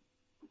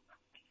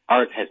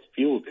 art has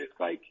fueled it.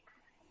 Like,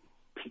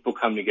 people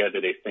come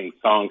together, they sing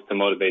songs to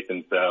motivate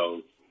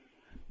themselves.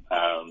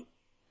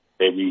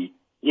 They read,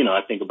 you know,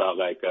 I think about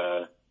like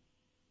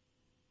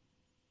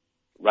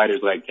writers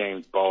like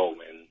James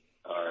Baldwin,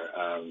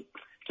 or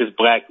just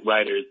black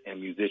writers and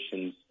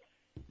musicians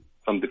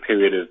from the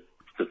period of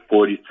the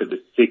 40s to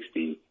the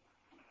 60s,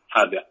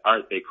 how the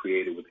art they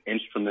created was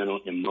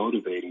instrumental in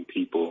motivating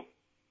people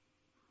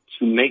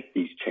to make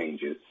these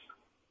changes.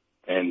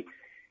 And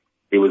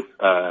it was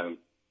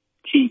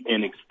key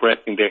in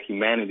expressing their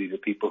humanity to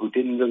people who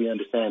didn't really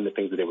understand the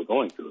things that they were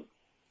going through,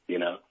 you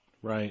know?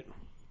 Right.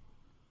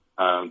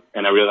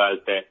 And I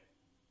realized that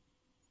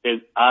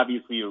there's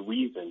obviously a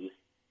reason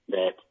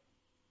that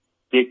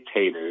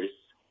dictators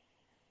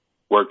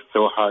work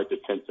so hard to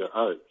censor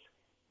art,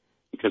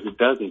 because it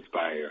does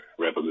inspire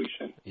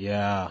revolution.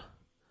 Yeah.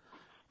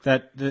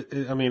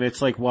 I mean,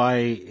 it's like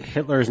why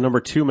Hitler's number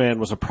 2 man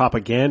was a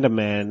propaganda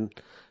man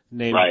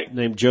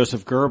named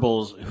Joseph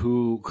Goebbels,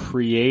 who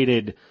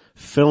created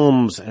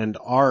films and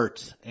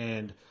art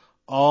and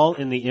all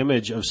in the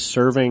image of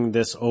serving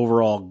this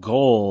overall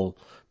goal,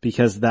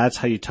 because that's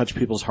how you touch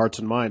people's hearts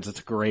and minds.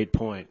 That's a great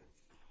point.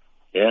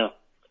 Yeah.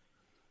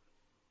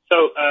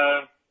 So,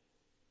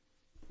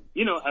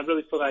 you know, I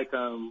really feel like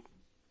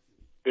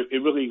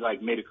it really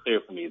like made it clear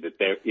for me that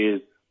there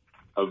is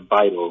a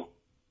vital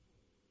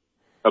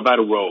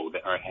role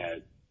that art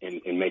has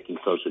in making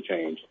social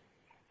change.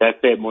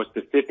 That said, more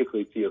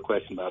specifically to your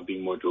question about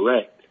being more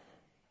direct,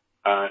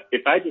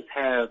 if I just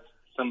have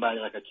somebody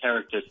like a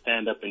character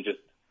stand up and just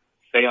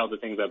say all the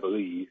things I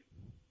believe,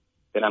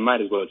 then I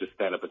might as well just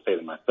stand up and say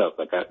them myself.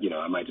 Like, I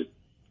might as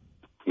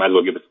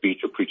well give a speech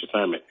or preach a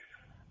sermon.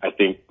 I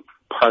think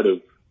part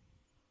of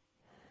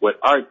what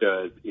art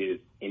does is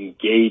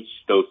engage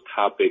those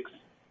topics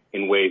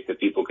in ways that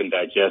people can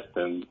digest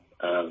them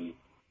a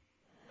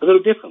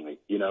little differently,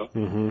 you know?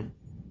 Mm-hmm.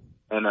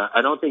 And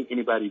I don't think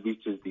anybody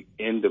reaches the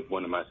end of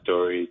one of my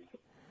stories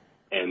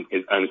and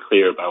is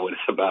unclear about what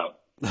it's about.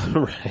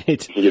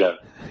 Right. You know?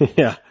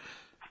 Yeah.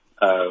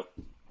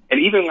 And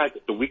even like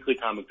the weekly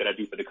comic that I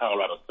do for the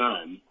Colorado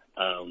Sun,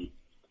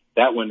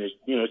 that one is,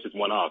 you know, it's just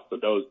one off. So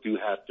those do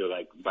have to,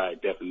 like, by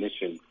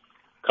definition,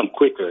 come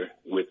quicker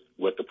with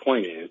what the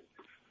point is.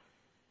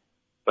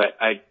 But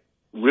I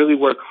really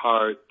work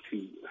hard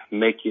to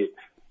make it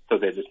so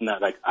that it's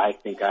not like I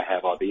think I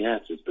have all the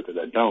answers, because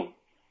I don't.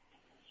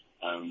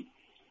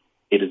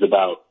 It is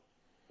about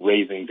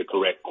raising the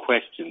correct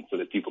questions so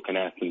that people can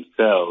ask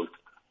themselves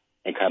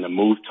and kind of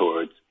move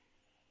towards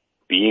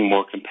being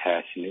more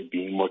compassionate,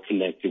 being more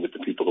connected with the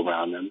people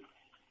around them,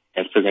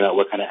 and figuring out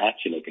what kind of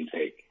action they can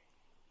take.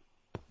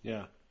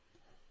 Yeah.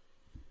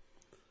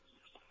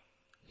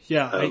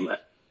 Yeah.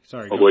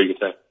 Sorry. What were you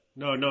going to say?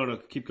 No.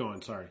 Keep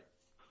going. Sorry.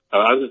 I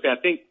was going to say,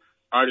 I think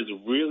art is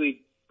a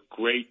really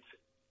great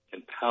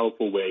and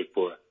powerful way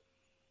for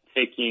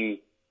taking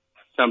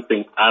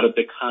something out of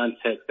the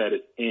context that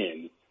it's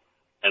in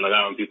and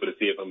allowing people to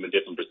see it from a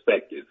different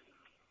perspective.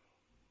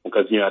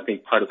 Because, you know, I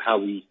think part of how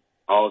we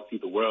all see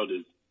the world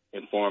is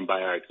informed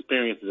by our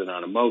experiences and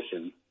our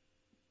emotions.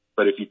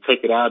 But if you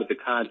take it out of the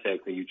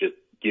context and you just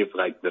give,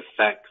 like, the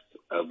facts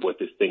of what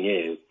this thing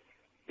is,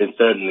 then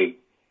suddenly,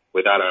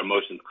 without our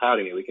emotions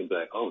clouding it, we can be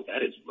like, oh,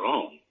 that is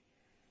wrong.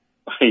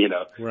 You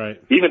know? Right.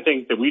 Even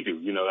things that we do,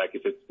 you know, like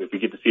if we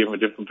get to see it from a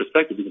different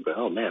perspective, we can be,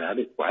 oh, man,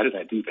 why did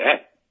I do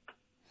that?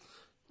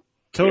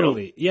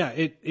 Totally. You know?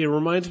 Yeah. It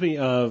reminds me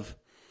of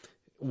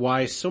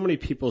why so many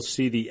people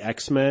see the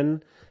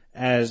X-Men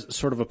as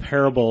sort of a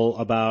parable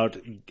about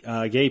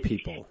gay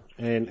people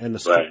and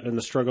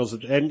the struggles.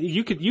 And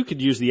you could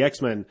use the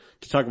X-Men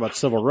to talk about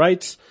civil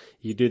rights.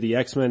 You do the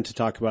X-Men to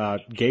talk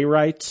about gay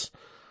rights.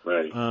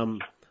 Right.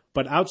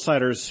 But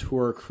outsiders who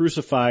are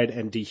crucified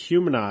and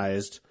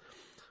dehumanized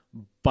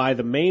by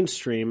the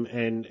mainstream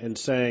and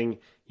saying,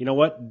 you know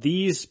what,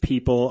 these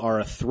people are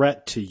a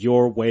threat to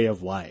your way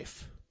of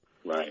life.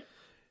 Right.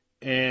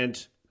 And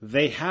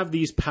they have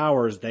these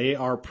powers. They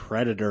are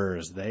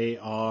predators. They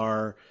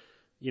are,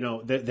 you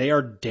know, they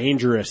are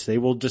dangerous. They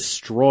will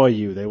destroy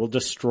you. They will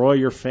destroy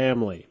your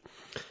family.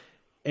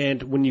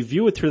 And when you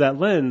view it through that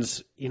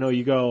lens, you know,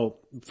 you go,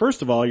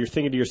 first of all, you're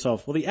thinking to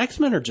yourself, well, the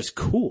X-Men are just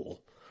cool,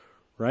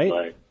 right?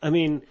 Right. I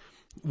mean,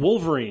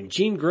 Wolverine,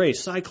 Jean Grey,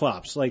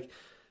 Cyclops, like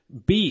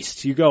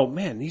Beast, you go,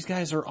 man, these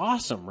guys are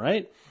awesome,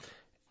 right?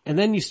 And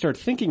then you start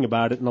thinking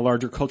about it in a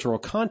larger cultural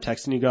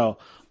context and you go,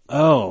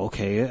 oh,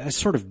 okay, I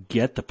sort of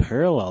get the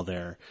parallel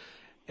there.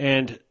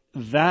 And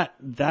that,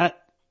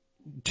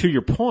 to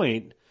your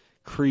point,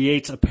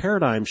 creates a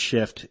paradigm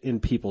shift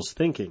in people's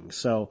thinking.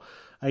 So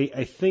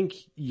I think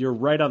you're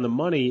right on the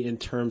money in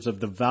terms of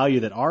the value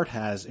that art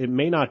has. It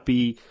may not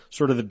be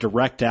sort of the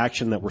direct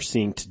action that we're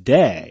seeing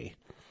today.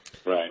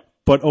 Right.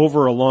 But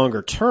over a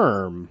longer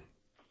term,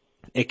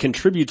 it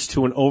contributes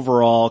to an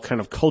overall kind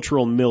of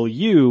cultural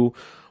milieu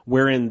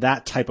wherein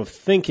that type of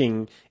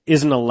thinking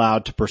isn't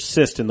allowed to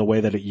persist in the way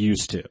that it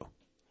used to.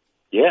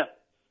 Yeah.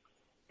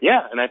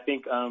 Yeah. And I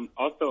think,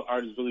 also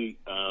art is really,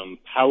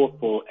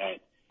 powerful at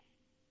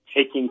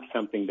taking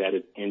something that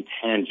is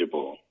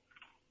intangible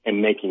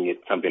and making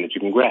it something that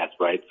you can grasp,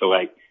 right? So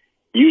like,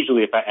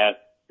 usually if I ask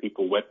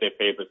people what their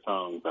favorite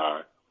songs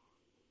are,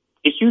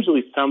 it's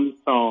usually some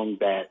song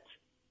that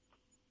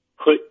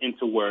put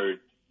into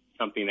words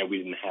something that we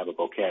didn't have a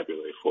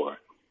vocabulary for.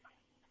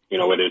 You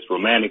know, whether it's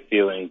romantic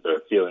feelings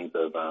or feelings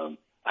of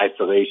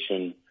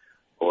isolation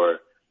or,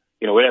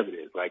 you know, whatever it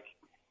is. Like,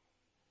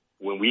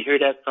 when we hear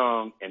that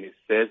song and it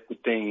says the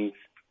things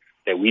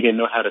that we didn't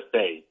know how to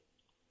say,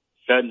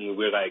 suddenly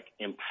we're, like,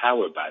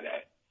 empowered by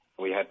that.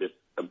 We have this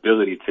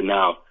ability to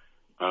now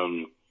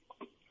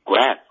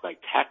grasp, like,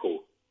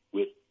 tackle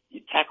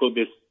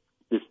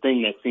this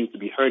thing that seems to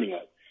be hurting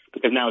us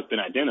because now it's been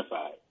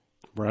identified.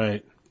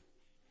 Right.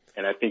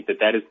 And I think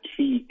that is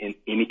key in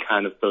any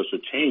kind of social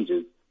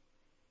changes.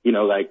 You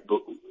know, like,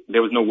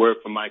 there was no word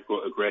for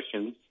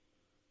microaggressions,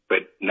 but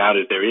now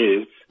that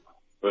there is,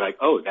 we're like,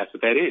 oh, that's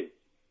what that is.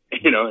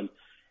 You know, and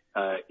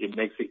it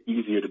makes it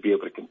easier to be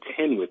able to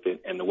contend with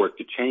it and to work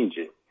to change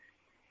it.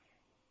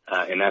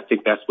 And I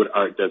think that's what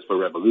art does for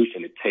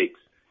revolution. It takes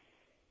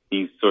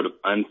these sort of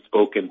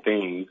unspoken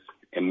things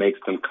and makes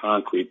them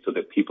concrete so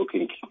that people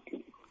can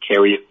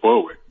carry it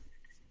forward.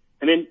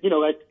 And then, you know,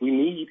 like, we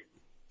need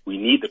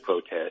the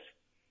protest.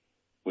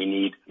 We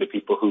need the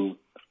people who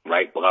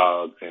write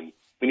blogs, and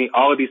we need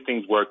all of these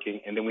things working,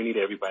 and then we need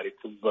everybody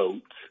to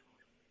vote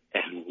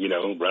and, you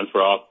know, run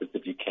for office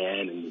if you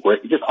can, and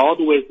work. Just all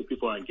the ways that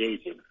people are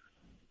engaging.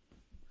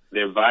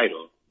 They're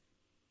vital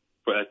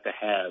for us to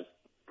have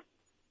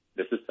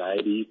the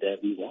society that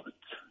we want,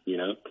 you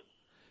know?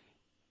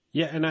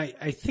 Yeah, and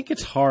I think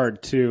it's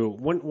hard to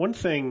one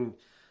thing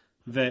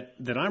that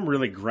I'm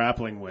really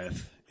grappling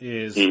with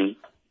is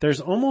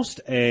there's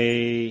almost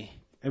the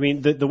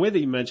way that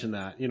you mentioned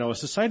that, you know, a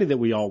society that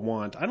we all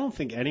want, I don't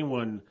think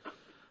anyone,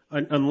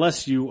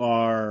 unless you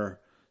are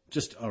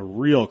just a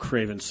real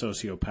craven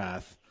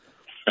sociopath,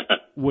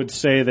 would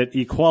say that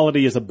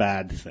equality is a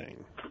bad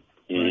thing.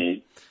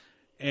 Right?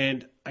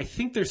 And I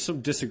think there's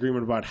some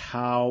disagreement about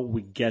how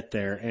we get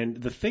there. And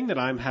the thing that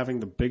I'm having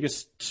the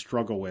biggest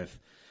struggle with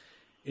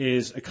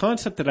is a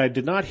concept that I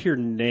did not hear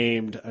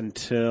named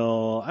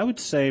until, I would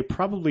say,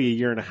 probably a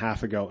year and a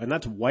half ago, and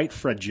that's white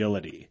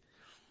fragility.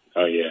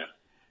 Oh, yeah.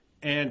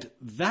 And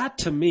that,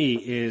 to me,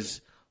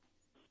 is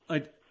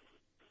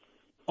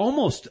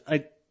almost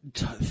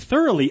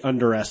thoroughly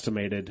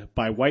underestimated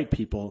by white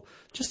people,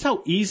 just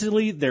how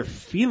easily their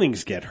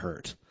feelings get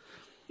hurt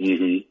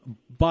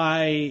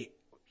by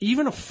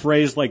even a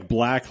phrase like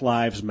Black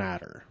Lives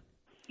Matter.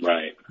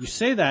 Right. You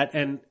say that,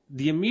 and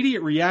the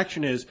immediate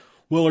reaction is,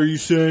 well, are you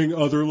saying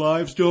other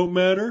lives don't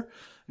matter?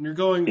 And you're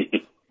going,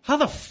 how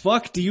the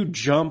fuck do you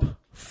jump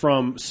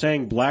from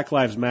saying Black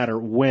Lives Matter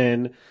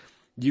when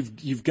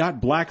you've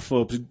got black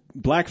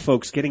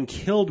folks getting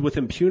killed with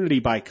impunity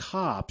by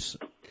cops?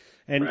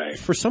 And right.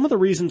 For some of the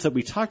reasons that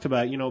we talked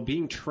about, you know,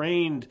 being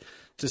trained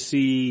to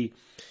see,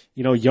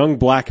 you know, young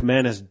black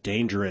men as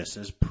dangerous,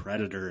 as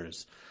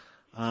predators.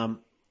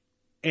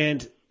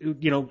 And,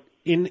 you know,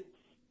 in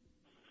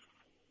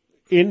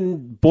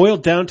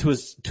boiled down to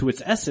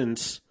its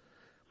essence,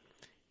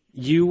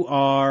 you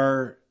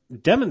are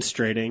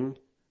demonstrating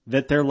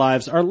that their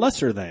lives are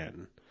lesser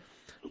than.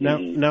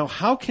 Now,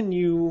 how can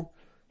you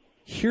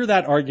hear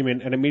that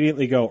argument and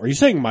immediately go, are you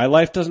saying my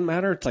life doesn't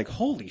matter? It's like,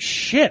 holy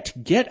shit,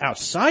 get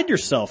outside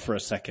yourself for a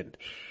second.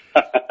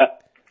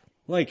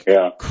 Like,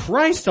 yeah.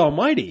 Christ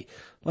almighty.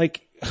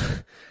 Like,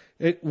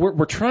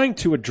 we're trying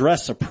to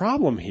address a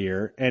problem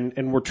here,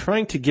 and we're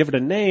trying to give it a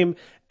name,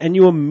 and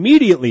you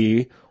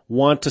immediately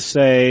want to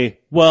say,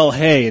 well,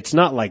 hey, it's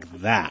not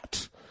like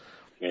that.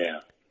 Yeah.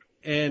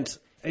 And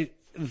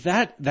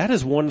that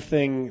is one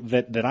thing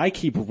that I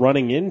keep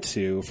running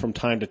into from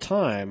time to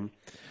time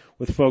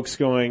with folks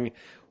going,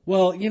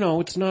 well,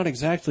 it's not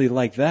exactly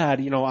like that.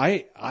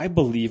 I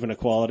believe in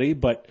equality,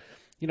 but,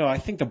 I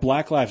think the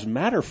Black Lives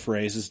Matter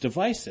phrase is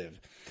divisive.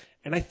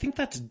 And I think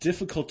that's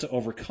difficult to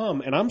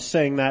overcome. And I'm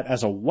saying that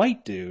as a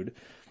white dude,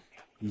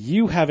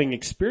 you having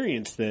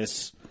experienced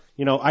this,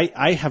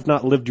 I have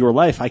not lived your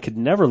life. I could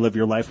never live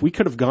your life. We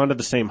could have gone to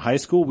the same high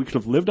school. We could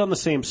have lived on the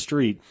same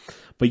street,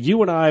 but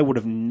you and I would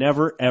have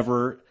never,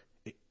 ever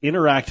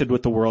interacted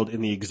with the world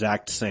in the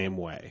exact same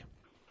way.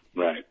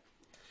 Right.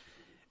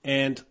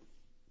 And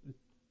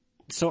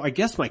so I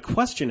guess my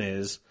question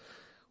is,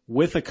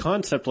 with a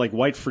concept like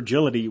white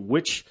fragility,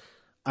 which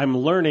I'm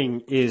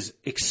learning is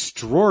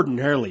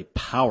extraordinarily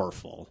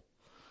powerful.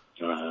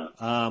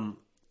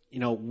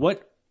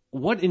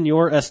 What in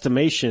your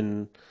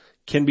estimation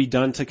can be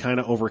done to kind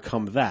of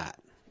overcome that?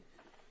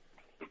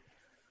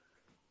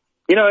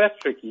 That's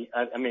tricky.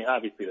 I mean,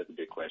 obviously that's a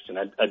big question.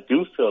 I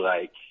do feel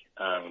like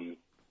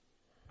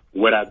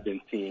what I've been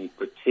seeing,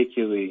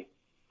 particularly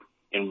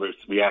in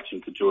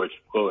reaction to George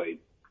Floyd,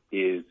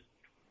 is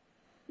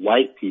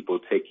white people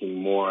taking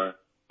more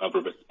of a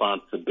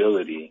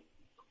responsibility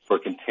for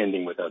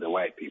contending with other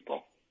white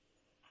people.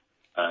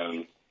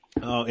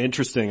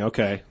 Interesting.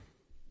 Okay.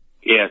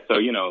 Yeah. So,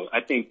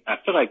 I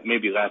feel like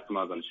maybe last time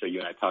I was on the show, you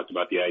and I talked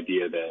about the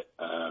idea that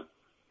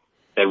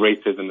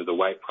racism is a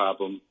white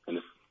problem. And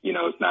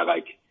it's not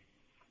like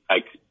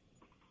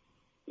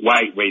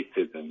white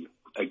racism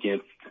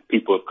against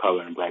people of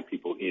color and black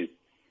people is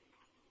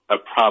a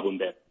problem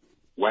that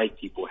white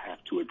people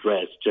have to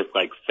address, just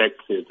like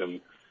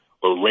sexism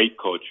or rape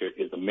culture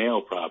is a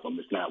male problem.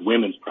 It's not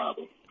women's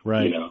problem.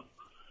 Right.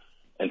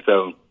 And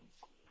so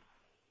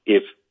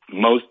if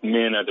most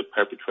men are the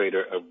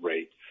perpetrator of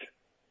rapes,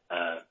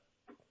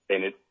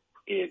 then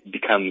it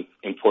becomes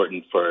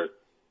important for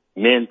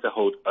men to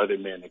hold other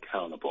men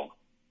accountable.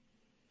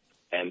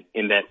 And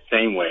in that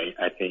same way,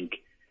 I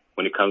think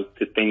when it comes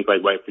to things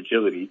like white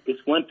fragility,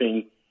 it's one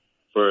thing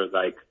for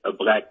like a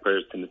black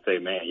person to say,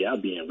 man, y'all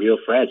being real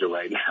fragile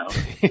right now.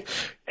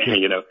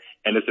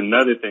 And it's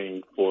another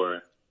thing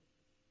for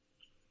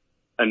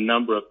a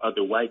number of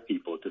other white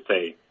people to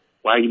say,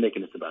 why are you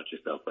making this about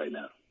yourself right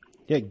now?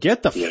 Yeah,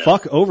 get the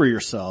fuck over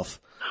yourself.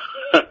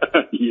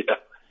 Yeah.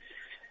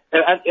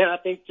 And I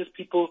think just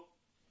people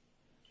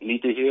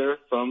need to hear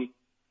from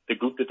the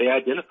group that they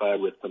identify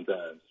with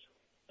sometimes.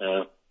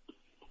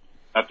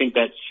 I think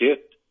that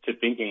shift to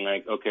thinking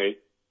like, okay,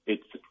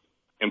 it's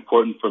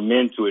important for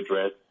men to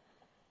address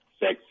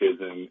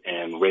sexism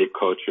and rape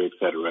culture, et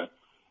cetera.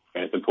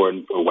 And it's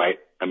important for white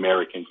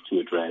Americans to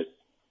address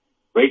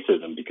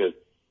racism because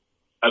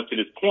up to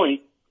this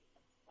point,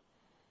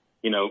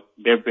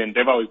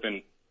 there've always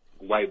been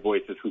white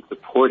voices who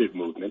supported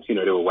movements.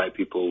 There were white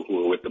people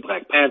who were with the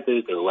Black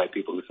Panthers. There were white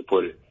people who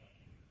supported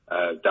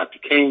Dr.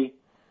 King.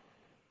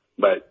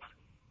 But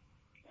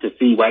to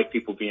see white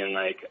people being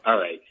like, all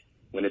right,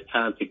 when it's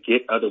time to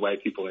get other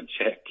white people in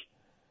check,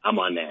 I'm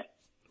on that.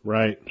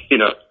 Right.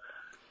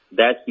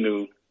 That's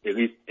new, at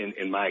least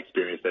in my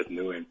experience, that's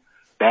new. And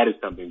that is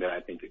something that I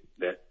think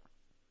that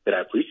I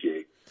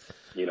appreciate,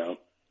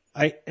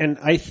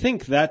 I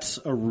think that's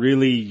a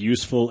really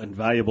useful and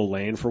valuable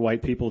lane for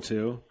white people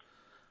too.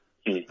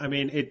 I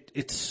mean,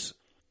 it's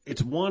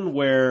one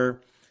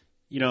where,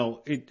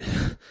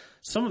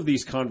 some of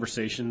these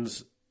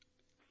conversations,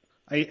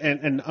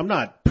 and I'm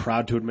not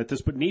proud to admit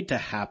this, but need to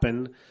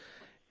happen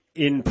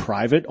in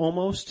private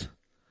almost.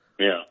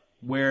 Yeah.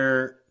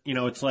 Where,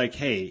 it's like,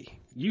 hey,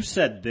 you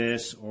said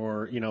this,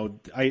 or,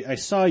 I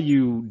saw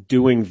you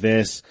doing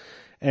this,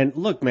 and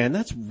look, man,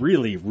 that's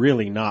really,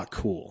 really not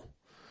cool.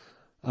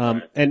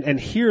 And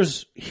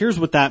here's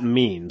what that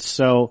means.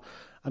 So,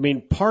 I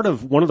mean,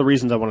 one of the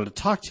reasons I wanted to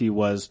talk to you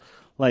was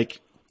like,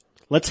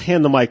 let's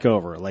hand the mic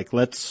over. Like,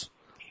 let's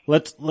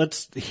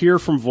hear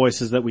from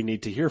voices that we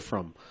need to hear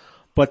from.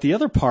 But the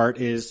other part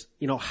is,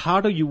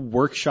 how do you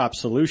workshop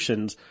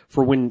solutions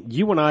for when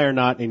you and I are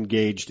not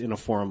engaged in a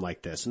forum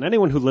like this? And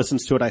anyone who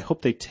listens to it, I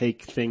hope they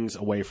take things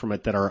away from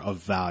it that are of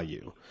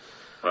value.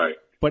 Right.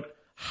 But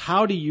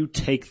how do you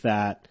take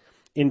that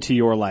into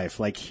your life?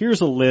 Like,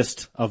 here's a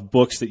list of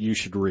books that you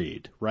should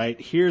read, right?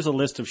 Here's a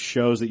list of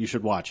shows that you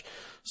should watch.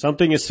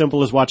 Something as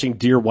simple as watching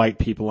Dear White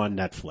People on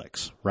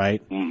Netflix,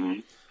 right?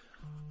 Mm-hmm.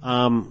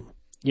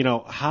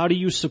 How do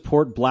you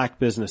support black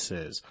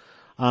businesses?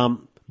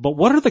 But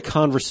what are the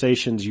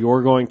conversations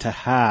you're going to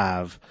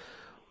have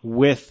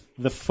with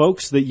the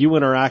folks that you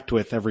interact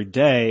with every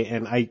day?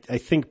 And I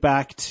think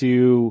back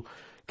to,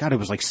 God, it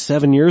was like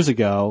 7 years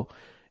ago,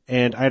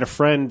 and I had a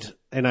friend,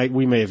 and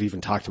we may have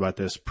even talked about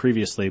this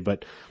previously,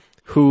 but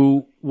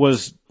who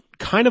was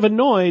kind of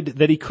annoyed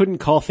that he couldn't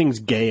call things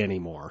gay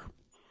anymore.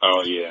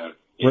 Oh, yeah.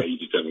 Yeah, you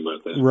just told me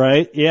about that.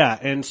 Right? Yeah.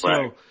 And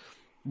so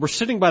we're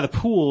sitting by the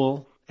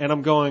pool, and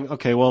I'm going,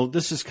 okay, well,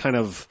 this is kind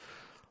of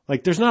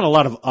like, there's not a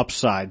lot of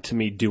upside to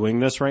me doing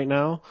this right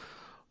now,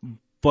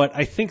 but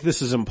I think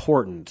this is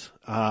important,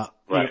 Right.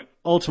 you know,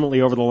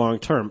 ultimately over the long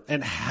term,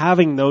 and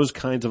having those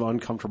kinds of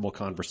uncomfortable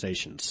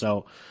conversations.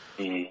 So,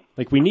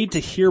 like, we need to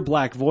hear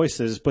black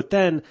voices, but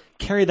then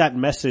carry that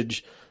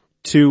message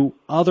to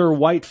other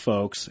white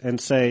folks and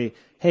say,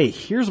 hey,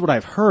 here's what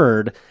I've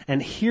heard,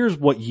 and here's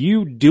what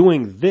you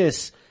doing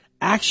this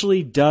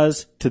actually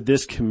does to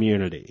this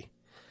community.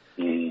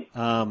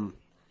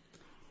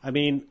 I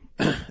mean,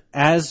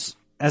 as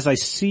I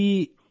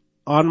see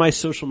on my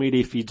social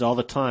media feeds all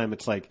the time,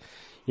 it's like,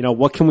 you know,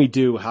 what can we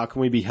do? How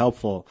can we be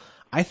helpful?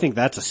 I think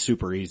that's a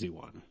super easy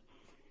one.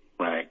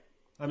 Right.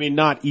 I mean,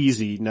 not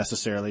easy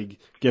necessarily,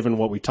 given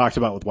what we talked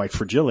about with white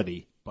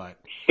fragility, but.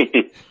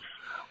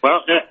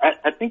 Well,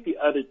 I think the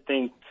other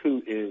thing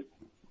too is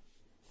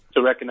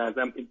to recognize.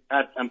 I'm feel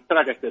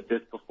like I said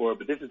this before,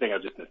 but this is the thing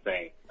I've just been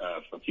saying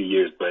for a few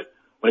years. But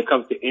when it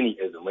comes to any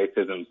ism,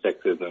 racism,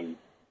 sexism,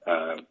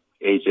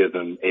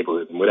 ageism,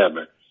 ableism,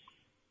 whatever,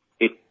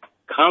 it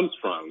comes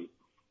from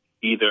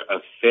either a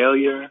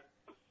failure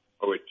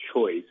or a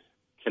choice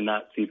to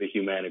not see the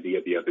humanity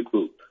of the other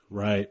group.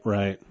 Right,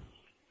 right.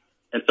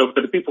 And so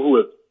for the people who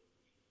have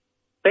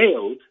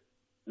failed,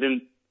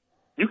 then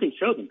you can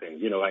show them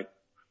things, you know, like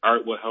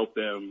art will help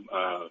them,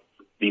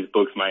 these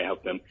books might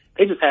help them.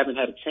 They just haven't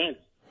had a chance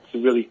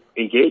to really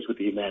engage with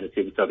the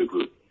humanity of this other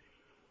group.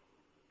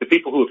 The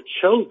people who have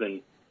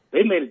chosen,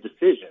 they made a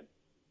decision.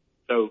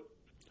 So,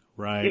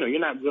 right. You know,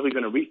 you're not really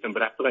going to reach them,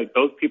 but I feel like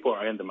those people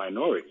are in the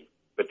minority,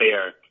 but they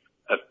are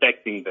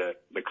affecting the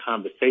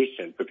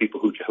conversation for people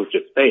who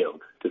just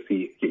failed to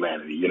see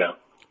humanity, you know?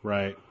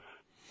 Right.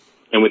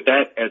 And with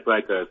that as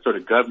like a sort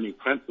of governing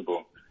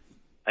principle,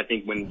 I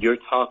think when you're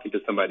talking to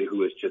somebody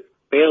who has just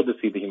failed to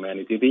see the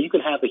humanity, then you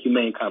can have a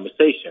humane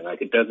conversation.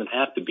 Like, it doesn't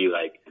have to be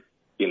like,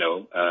 you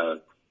know,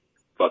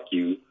 fuck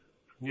you.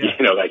 Yeah.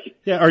 You know, like.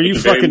 Yeah, are you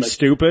fucking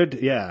stupid?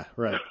 Yeah,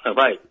 right.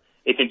 Right.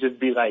 It can just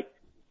be like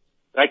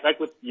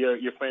with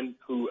your friend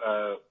who,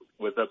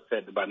 was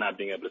upset about not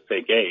being able to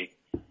say gay.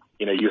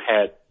 You know, you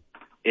had,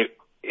 it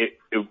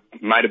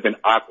might have been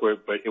awkward,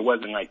 but it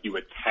wasn't like you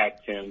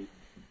attacked him.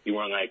 You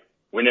weren't like,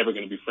 we're never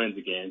going to be friends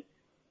again.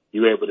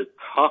 You were able to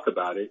talk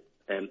about it.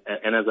 And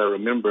as I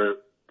remember,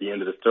 the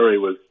end of the story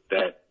was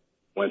that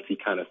once he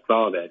kind of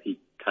saw that, he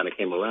kind of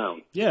came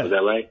around. Yeah. Was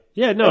that right?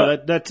 Yeah, no,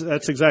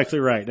 that's exactly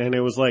right. And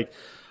it was like,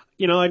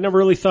 you know, I never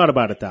really thought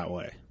about it that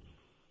way.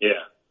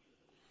 Yeah.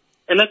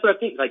 And that's what I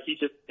think. Like, he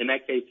just, in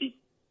that case, he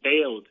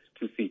failed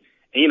to see.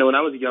 And, you know, when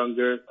I was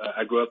younger,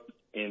 I grew up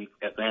in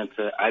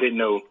Atlanta. I didn't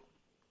know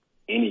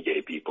any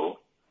gay people.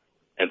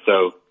 And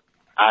so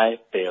I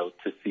failed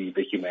to see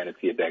the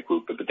humanity of that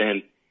group. But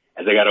then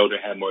as I got older,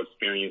 I had more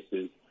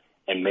experiences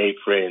and made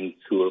friends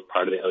who were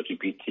part of the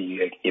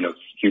LGBT, you know,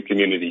 Q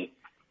community,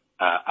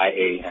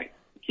 IA. I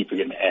keep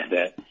forgetting to add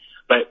that.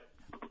 But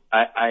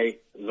I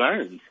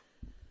learned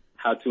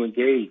how to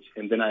engage.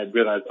 And then I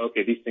realized,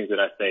 okay, these things that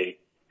I say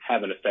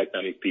have an effect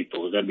on these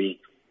people. Let me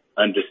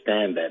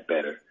understand that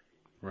better.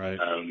 Right.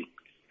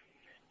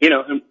 You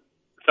know,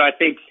 so I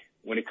think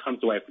when it comes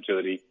to white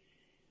fragility,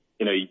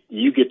 you know,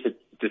 you get to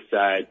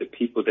decide the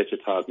people that you're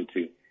talking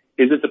to.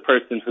 Is it the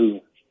person who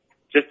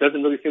just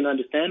doesn't really seem to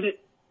understand it?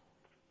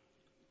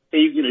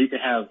 You know, you can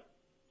have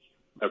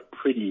a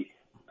pretty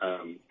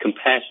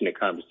compassionate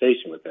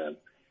conversation with them.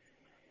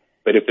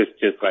 But if it's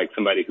just like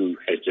somebody who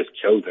has just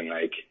chosen,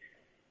 like,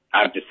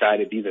 I've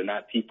decided these are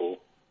not people,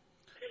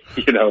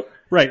 you know.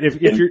 Right.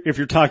 If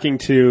you're talking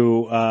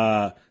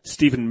to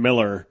Stephen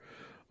Miller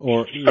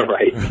or you know,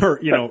 right. or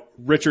you know,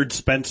 Richard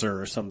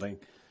Spencer or something.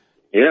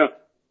 Yeah.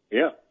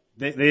 Yeah.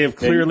 They have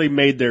clearly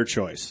made their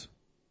choice.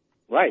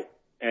 Right.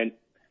 And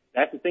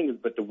that's the thing is,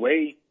 but the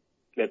way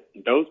that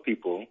those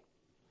people,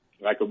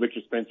 like a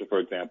Richard Spencer, for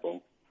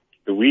example,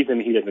 the reason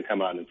he doesn't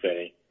come out and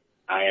say,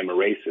 I am a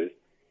racist,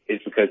 is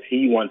because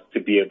he wants to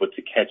be able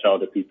to catch all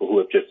the people who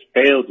have just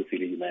failed to see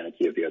the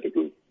humanity of the other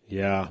group.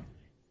 Yeah.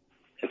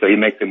 And so he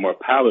makes it more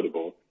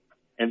palatable.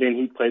 And then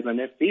he plays on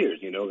their fears,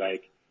 you know,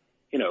 like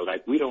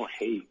we don't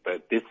hate,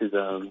 but this is,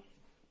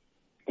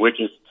 we're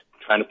just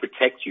trying to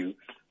protect you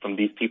from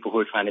these people who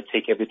are trying to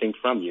take everything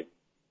from you.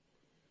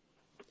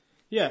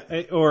 Yeah.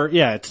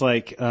 It's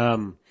like,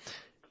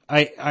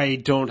 I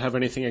don't have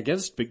anything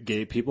against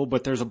gay people,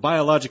 but there's a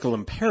biological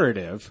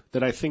imperative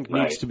that I think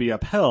needs to be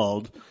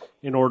upheld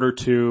in order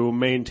to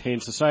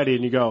maintain society.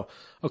 And you go,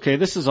 okay,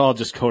 this is all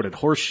just coded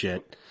horse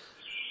shit.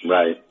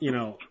 Right. You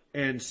know,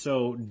 and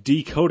so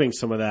decoding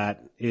some of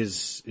that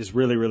is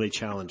really, really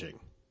challenging.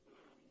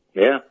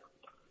 Yeah.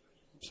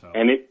 So.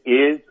 And it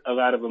is a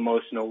lot of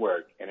emotional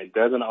work, and it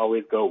doesn't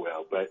always go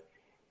well. But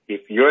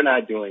if you're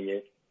not doing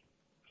it,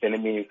 then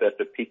it means that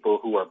the people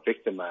who are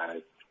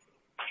victimized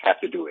have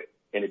to do it,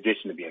 in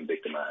addition to being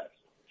victimized.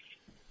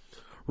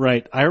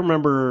 Right. I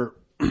remember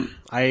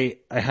I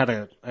had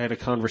a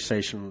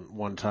conversation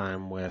one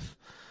time with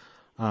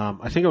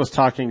I think I was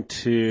talking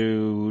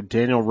to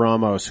Daniel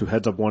Ramos, who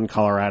heads up One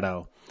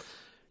Colorado,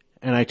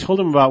 and I told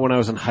him about when I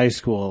was in high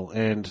school,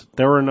 and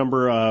there were a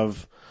number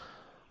of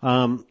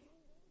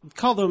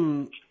call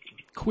them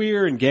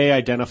queer and gay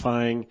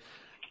identifying,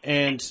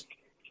 and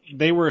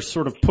they were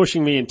sort of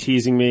pushing me and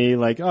teasing me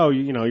like, oh,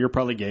 you know, you're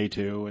probably gay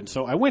too. And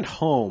so I went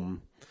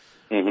home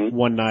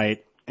one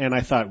night and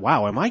I thought,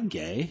 wow, am I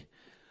gay?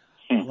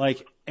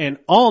 Like, and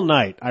all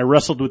night I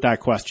wrestled with that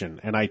question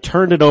and I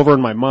turned it over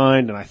in my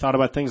mind and I thought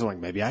about things. I'm like,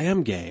 maybe I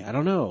am gay. I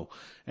don't know.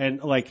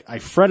 And like, I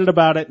fretted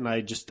about it and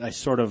I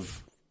sort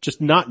of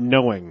just not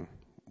knowing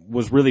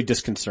was really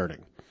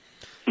disconcerting.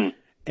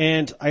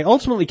 And I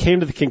ultimately came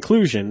to the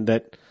conclusion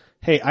that,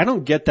 hey, I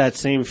don't get that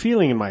same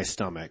feeling in my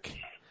stomach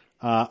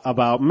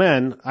about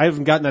men. I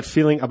haven't gotten that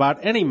feeling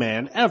about any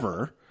man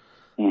ever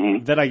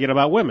that I get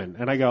about women.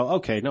 And I go,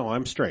 okay, no,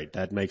 I'm straight.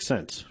 That makes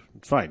sense.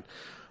 Fine.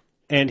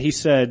 And he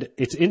said,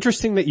 it's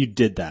interesting that you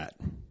did that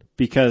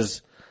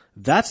because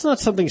that's not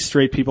something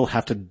straight people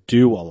have to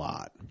do a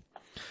lot.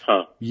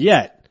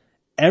 Yet,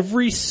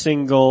 every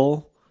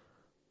single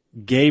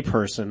gay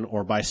person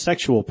or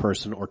bisexual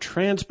person or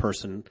trans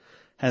person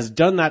has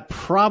done that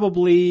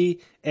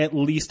probably at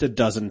least a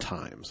dozen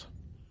times.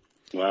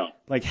 Wow.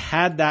 Like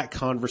had that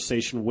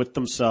conversation with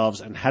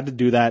themselves and had to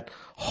do that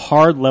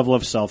hard level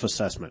of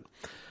self-assessment.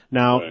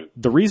 Now,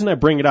 the reason I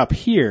bring it up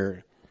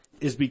here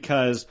is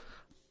because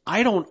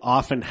I don't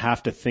often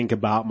have to think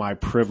about my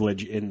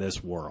privilege in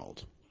this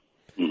world.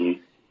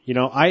 You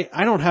know,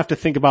 I don't have to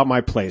think about my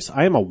place.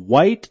 I am a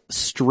white,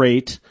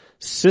 straight,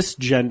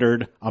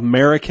 cisgendered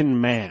American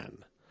man.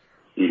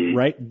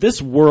 Right?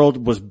 This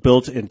world was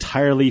built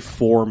entirely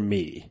for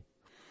me.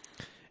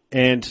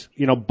 And,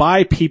 you know,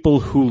 by people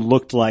who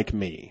looked like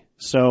me.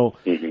 So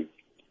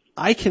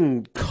I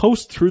can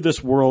coast through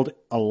this world in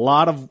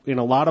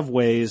a lot of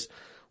ways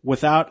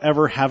without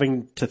ever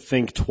having to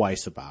think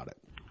twice about it.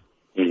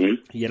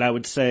 Yet I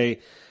would say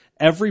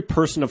every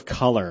person of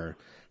color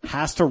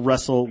has to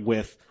wrestle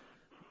with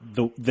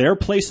their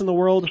place in the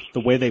world, the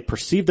way they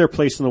perceive their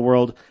place in the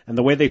world, and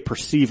the way they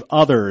perceive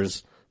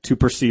others to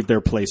perceive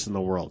their place in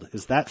the world.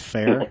 Is that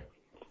fair?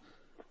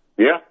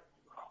 Yeah.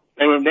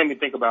 And it made me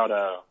think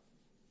about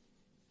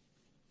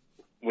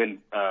when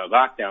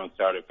lockdown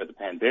started for the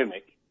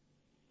pandemic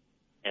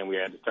and we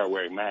had to start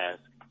wearing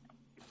masks.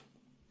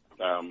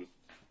 There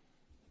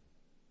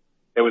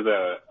was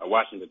a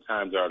Washington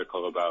Times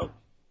article about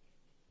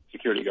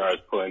security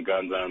guards pulling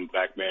guns on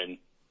black men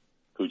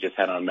who just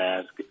had on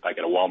masks, like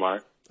at a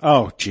Walmart.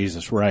 Oh,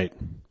 Jesus, right.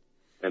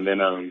 And then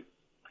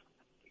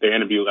they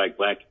interviewed like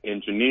black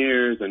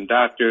engineers and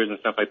doctors and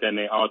stuff like that, and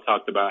they all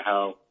talked about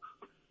how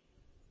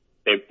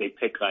they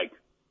pick like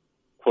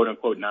quote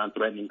unquote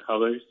non-threatening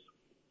colors,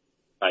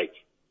 like,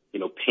 you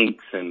know,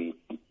 pinks and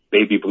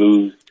baby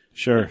blues,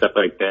 and stuff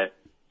like that,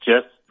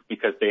 just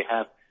because they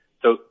have.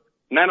 So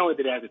not only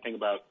did they have to think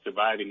about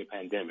surviving the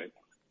pandemic,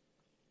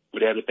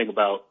 but they had to think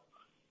about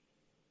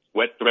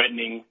what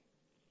threatening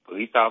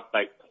police officers,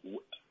 like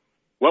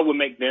what would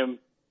make them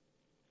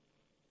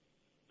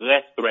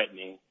less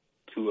threatening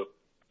to a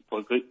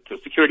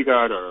security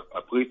guard or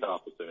a police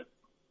officer.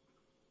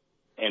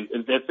 And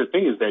that's the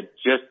thing, is that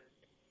just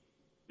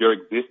your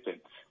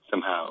existence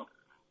somehow,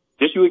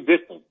 just you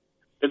existing,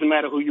 doesn't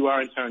matter who you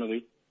are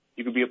internally.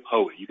 You could be a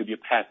poet, you could be a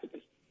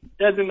pacifist.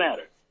 Doesn't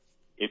matter.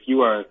 If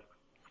you are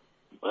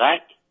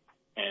black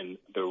and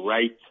the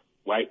right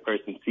white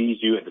person sees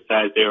you and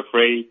decides they're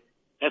afraid,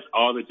 that's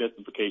all the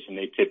justification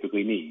they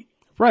typically need.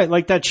 Right,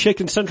 like that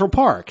chick in Central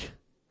Park.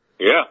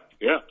 Yeah,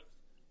 yeah.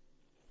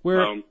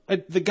 Where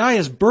the guy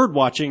is bird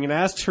watching and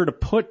asks her to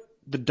put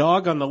the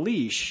dog on the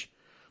leash.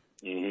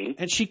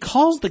 And she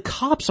calls the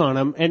cops on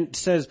him and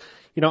says,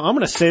 you know, I'm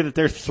going to say that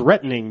they're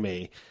threatening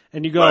me.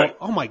 And you go,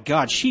 oh my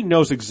God, she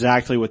knows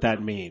exactly what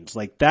that means.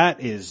 Like,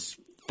 that is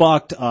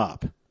fucked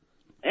up.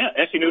 Yeah,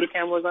 and she knew the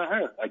camera was on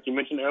her. Like you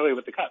mentioned earlier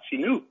with the cops. She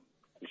knew.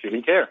 She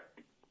didn't care.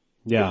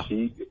 Yeah.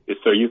 She is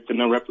so used to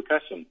no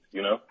repercussions,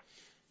 you know?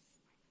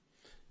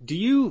 Do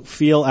you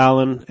feel,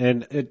 Alan,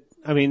 and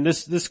I mean,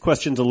 this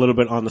question's a little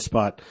bit on the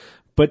spot,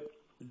 but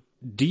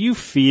do you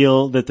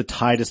feel that the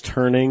tide is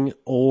turning,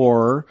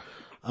 or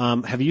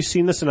have you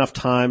seen this enough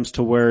times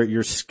to where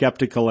you're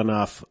skeptical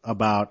enough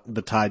about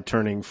the tide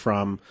turning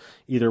from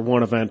either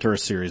one event or a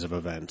series of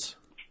events?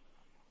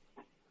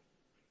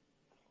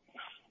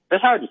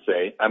 That's hard to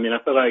say. I mean,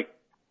 I feel like,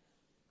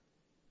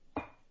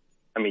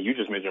 you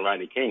just mentioned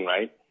Rodney King,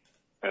 right?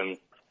 And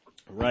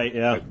right,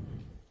 yeah.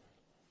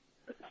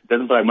 It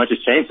doesn't feel like much has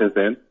changed since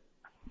then.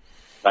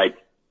 Like,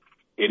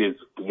 it is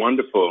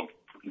wonderful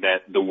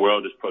that the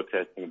world is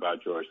protesting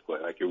about George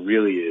Floyd. Like, it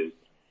really is.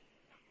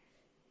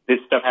 This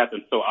stuff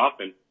happens so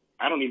often,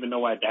 I don't even know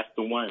why that's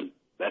the one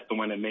that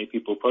made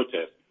people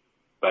protest.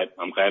 But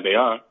I'm glad they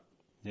are.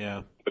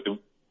 Yeah. But the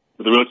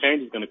real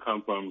change is going to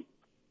come from,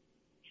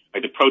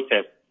 like, the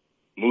protest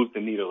moves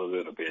the needle a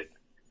little bit.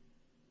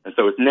 And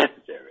so it's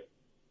necessary.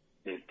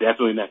 It's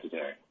definitely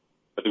necessary.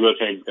 But the real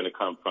change is going to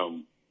come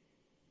from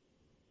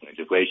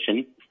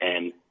legislation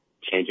and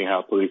changing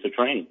how police are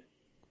trained.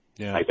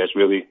 Yeah. Like, that's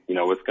really,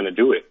 what's going to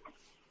do it.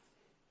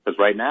 Because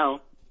right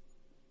now,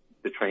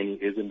 the training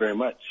isn't very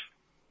much.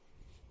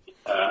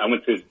 I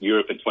went to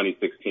Europe in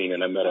 2016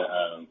 and I met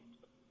a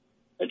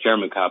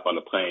German cop on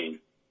the plane,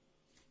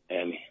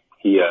 and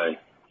he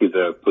He's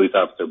a police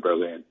officer in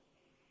Berlin.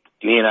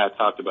 And he and I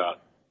talked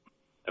about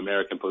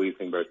American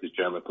policing versus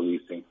German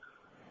policing.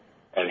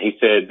 And he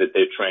said that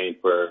they're trained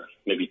for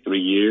maybe 3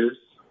 years.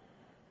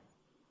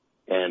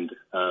 And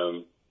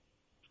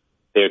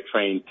they're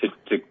trained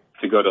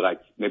to go to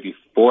like maybe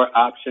 4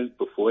 options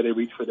before they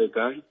reach for their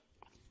gun.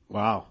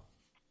 Wow.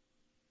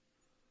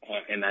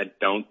 And I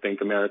don't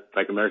think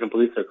American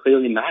police are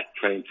clearly not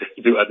trained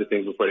to do other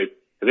things before because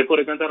they pull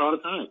their guns out all the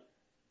time.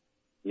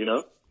 You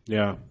know?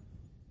 Yeah.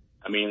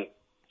 I mean,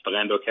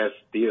 Philando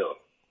Castile.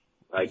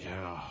 Like,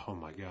 yeah. Oh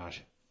my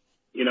gosh.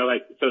 You know,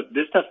 like, so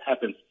this stuff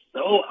happens so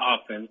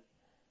often.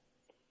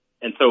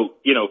 And so,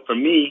 you know, for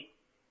me,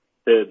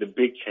 the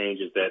big change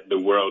is that the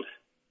world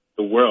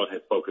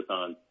has focused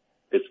on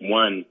this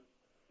one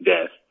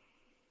death.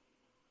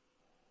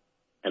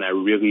 And I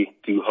really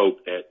do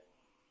hope that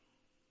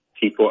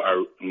people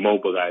are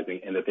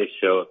mobilizing and that they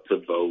show up to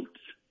vote,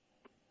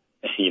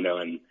 you know,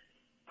 and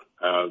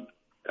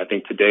I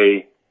think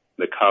today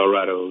the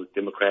Colorado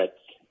Democrats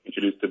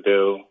introduced a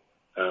bill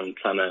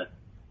trying to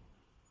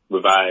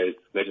revise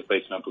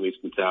legislation on police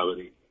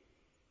brutality.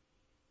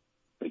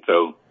 And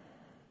so,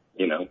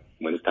 you know,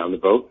 when it's time to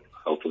vote,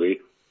 hopefully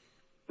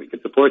we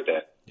can support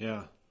that.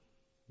 Yeah.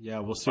 Yeah,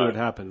 we'll see what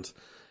happens.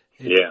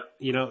 Yeah.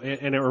 You know,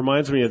 and it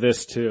reminds me of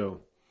this too.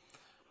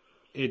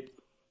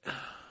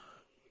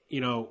 You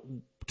know,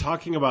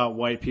 talking about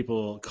white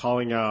people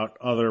calling out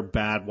other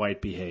bad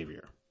white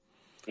behavior.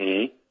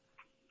 Mm-hmm.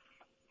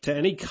 To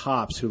any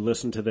cops who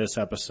listen to this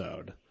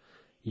episode,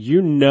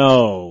 you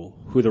know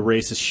who the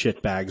racist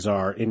shitbags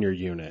are in your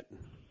unit.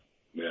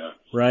 Yeah.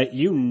 Right?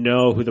 You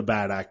know who the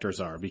bad actors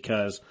are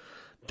because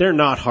they're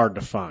not hard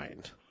to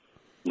find.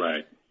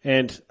 Right.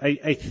 And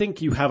I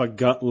think you have a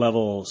gut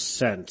level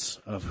sense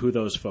of who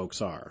those folks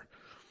are.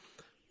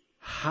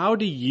 How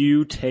do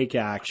you take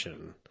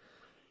action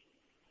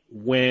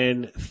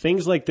when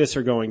things like this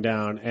are going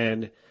down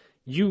and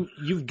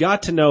you've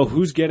got to know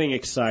who's getting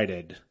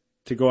excited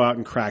to go out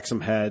and crack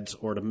some heads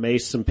or to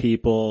mace some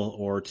people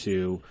or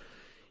to,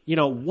 you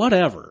know,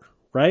 whatever,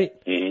 right?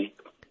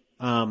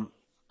 Mm-hmm.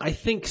 I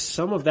think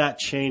some of that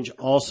change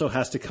also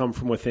has to come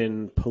from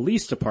within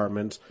police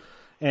departments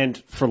and,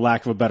 for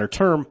lack of a better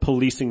term,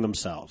 policing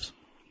themselves.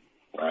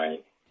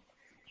 Right.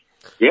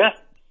 Yeah.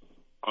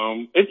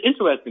 It's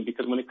interesting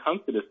because when it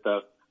comes to this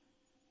stuff,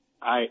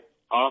 I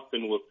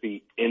often will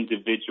see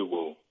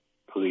individual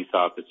police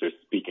officers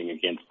speaking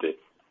against it.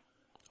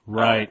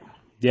 Right.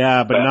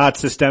 Yeah, but not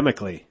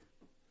systemically.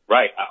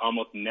 Right. I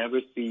almost never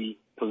see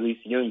police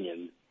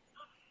unions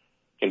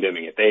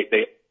condemning it.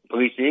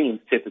 Police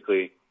unions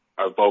typically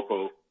are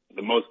vocal,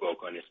 the most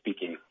vocal, and they're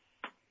speaking,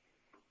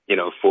 you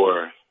know,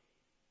 for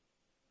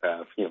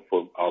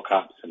all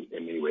cops in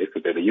many ways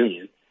because they're the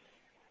union.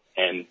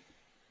 And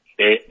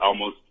they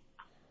almost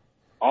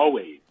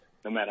always,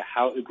 no matter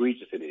how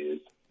egregious it is,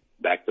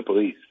 back to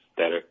police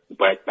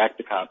back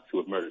to cops who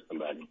have murdered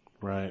somebody.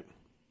 Right.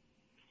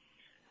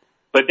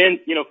 But then,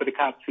 you know, for the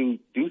cops who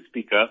do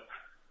speak up,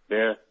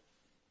 there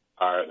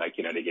are like,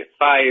 you know, they get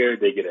fired,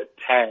 they get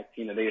attacked,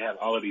 you know, they have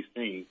all of these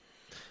things.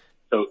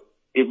 So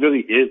it really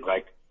is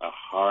like a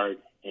hard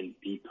and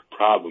deep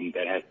problem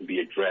that has to be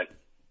addressed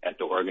at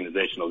the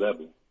organizational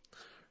level.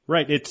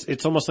 Right.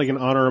 It's almost like an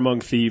honor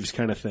among thieves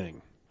kind of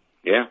thing.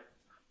 Yeah.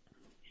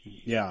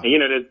 Yeah. And, you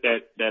know,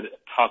 there's that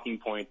talking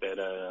point that,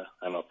 I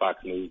don't know,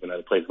 Fox News and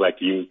other places like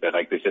to use that,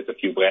 like, there's just a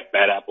few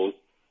bad apples.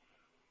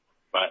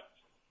 But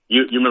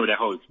you remember that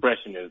whole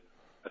expression is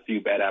a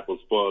few bad apples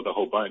spoil the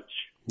whole bunch.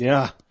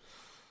 Yeah.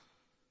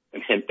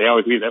 And they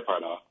always leave that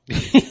part off.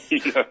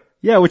 You know?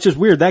 Yeah, which is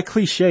weird. That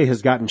cliche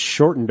has gotten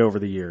shortened over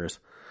the years.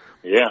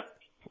 Yeah.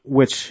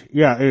 Which,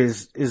 yeah,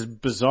 is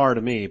bizarre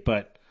to me,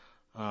 but,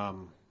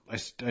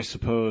 I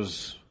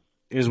suppose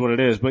is what it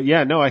is. But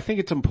yeah, no, I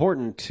think it's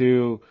important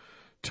to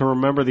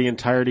remember the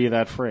entirety of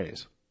that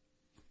phrase.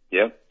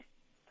 Yeah.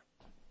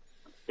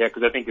 Yeah,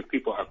 because I think if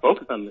people are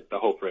focused on the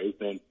whole phrase,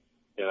 then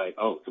they're like,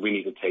 oh, so we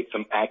need to take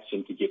some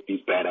action to get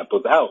these bad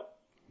apples out.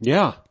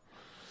 Yeah.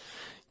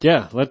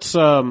 Yeah, let's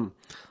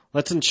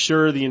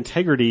ensure the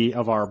integrity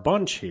of our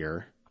bunch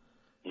here.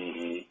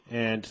 Mm-hmm.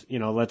 And, you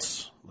know,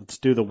 let's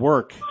do the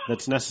work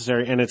that's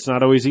necessary. And it's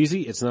not always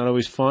easy. It's not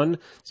always fun.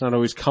 It's not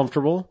always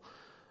comfortable.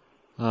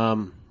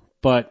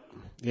 But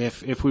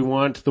if we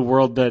want the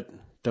world that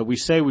we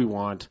say we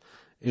want,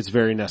 it's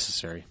very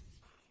necessary.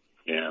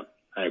 Yeah,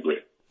 I agree.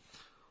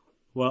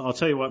 Well, I'll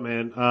tell you what,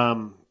 man.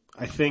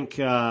 I think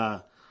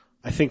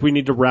we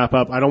need to wrap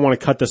up. I don't want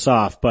to cut this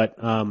off, but,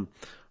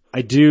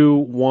 I do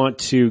want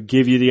to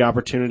give you the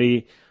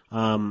opportunity.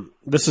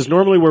 This is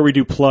normally where we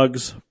do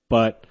plugs,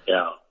 but,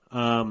 yeah.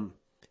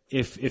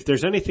 If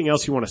there's anything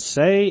else you want to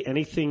say,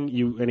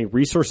 any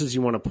resources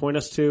you want to point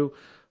us to,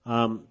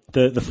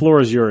 the floor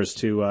is yours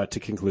to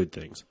conclude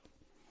things.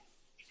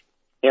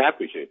 Yeah, I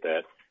appreciate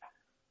that.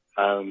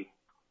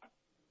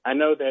 I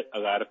know that a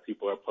lot of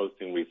people are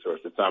posting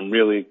resources, so I'm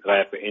really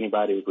glad for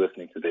anybody who's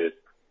listening to this.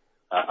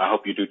 I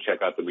hope you do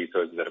check out the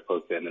resources that are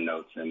posted in the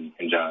notes and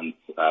in John's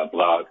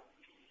blog.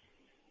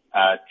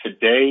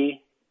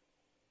 Today,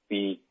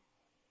 the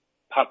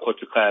Pop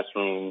Culture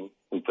Classroom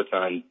who puts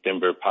on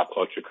Denver Pop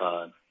Culture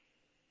Con.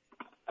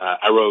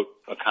 I wrote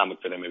a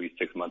comic for them maybe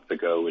 6 months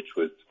ago, which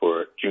was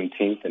for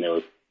Juneteenth, and they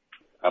were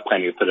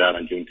planning to put it out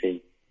on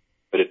Juneteenth.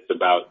 But it's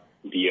about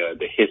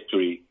the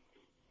history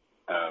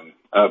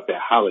of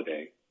that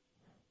holiday,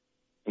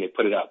 and they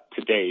put it out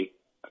today,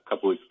 a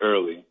couple weeks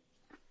early,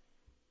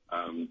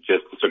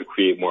 just to sort of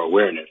create more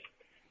awareness.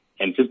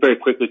 And just very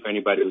quickly, for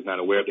anybody who's not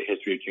aware of the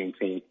history of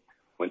Juneteenth,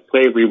 when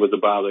slavery was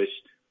abolished,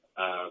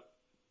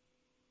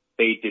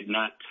 they did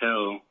not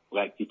tell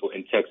black people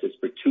in Texas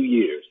for 2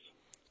 years.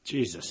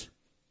 Jesus.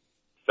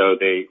 So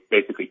they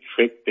basically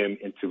tricked them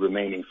into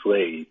remaining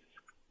slaves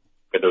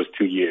for those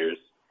 2 years.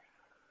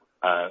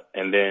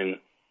 And then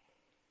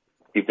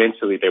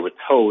eventually they were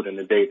told, and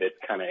the day that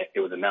kind of it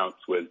was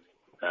announced was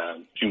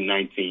June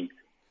 19th,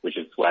 which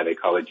is why they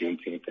call it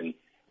Juneteenth. And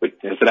so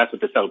that's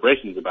what the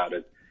celebration is about,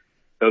 is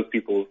those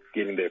people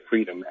getting their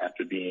freedom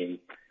after being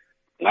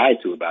lied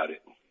to about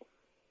it.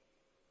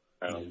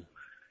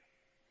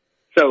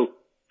 So,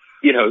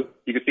 you know,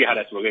 you can see how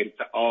that's related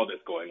to all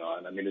that's going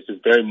on. I mean, it's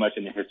just very much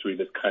in the history of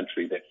this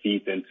country that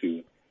feeds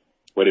into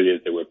what it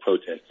is that we're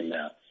protesting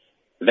now.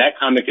 That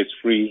comic is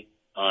free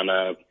on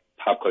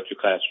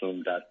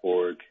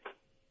popcultureclassroom.org,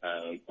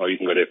 or you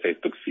can go to their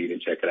Facebook feed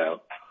and check it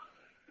out.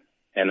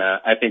 And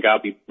I think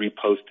I'll be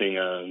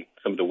reposting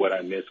some of the What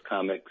I Miss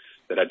comics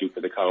that I do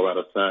for the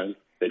Colorado Sun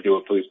that deal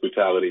with police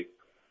brutality.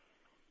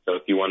 So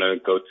if you want to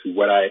go to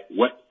What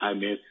I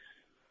Miss,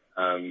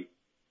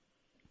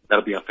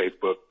 that'll be on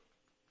Facebook.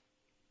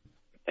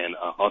 And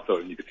also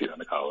you can see it on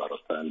the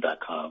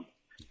coloradosun.com.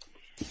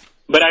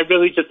 But I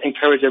really just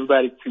encourage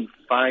everybody to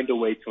find a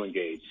way to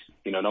engage.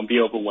 You know, don't be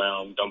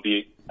overwhelmed. Don't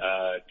be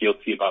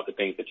guilty about the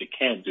things that you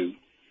can't do.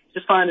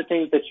 Just find the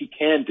things that you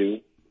can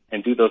do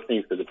and do those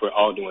things, because if we're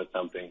all doing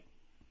something,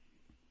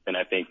 then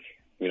I think,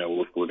 you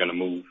know, we're going to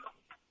move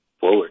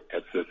forward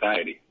as a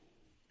society.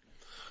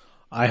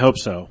 I hope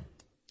so.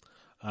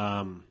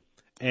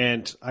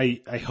 And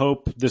I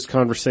hope this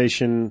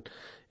conversation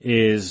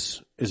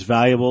is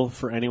valuable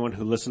for anyone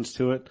who listens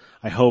to it.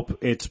 I hope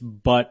it's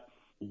but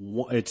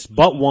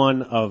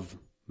one of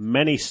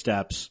many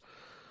steps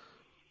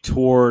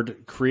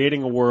toward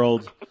creating a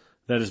world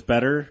that is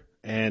better,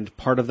 and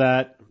part of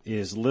that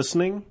is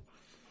listening,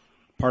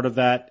 part of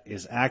that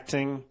is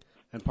acting,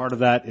 and part of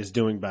that is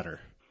doing better.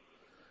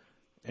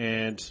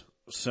 And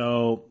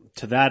so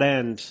to that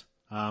end,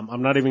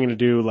 I'm not even going to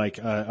do like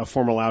a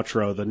formal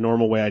outro the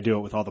normal way I do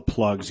it with all the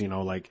plugs, you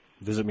know, like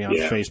visit me on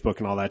Facebook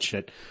and all that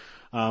shit.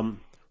 We're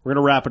going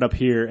to wrap it up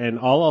here. And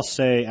all I'll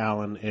say,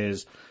 Alan,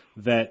 is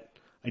that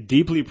I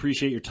deeply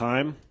appreciate your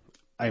time.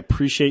 I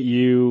appreciate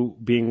you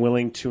being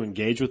willing to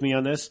engage with me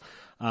on this.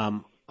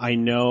 I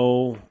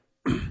know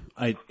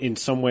in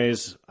some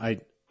ways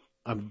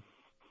I'm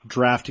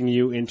drafting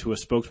you into a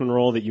spokesman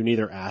role that you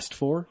neither asked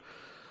for,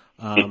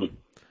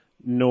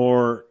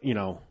 nor, you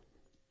know,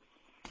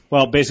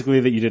 well, basically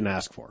that you didn't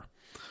ask for.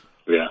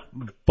 Yeah.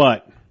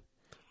 But,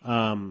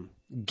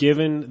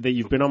 given that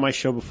you've been on my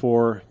show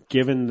before,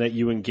 given that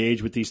you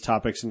engage with these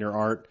topics in your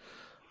art,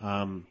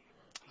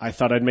 I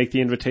thought I'd make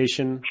the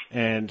invitation,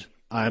 and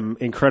I'm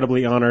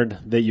incredibly honored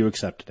that you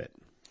accepted it.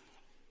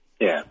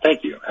 Yeah,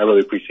 thank you. I really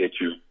appreciate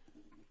you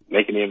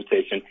making the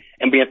invitation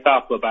and being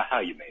thoughtful about how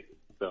you made it.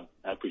 So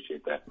I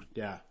appreciate that.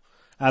 Yeah,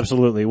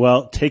 absolutely.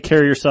 Well, take care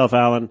of yourself,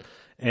 Alan,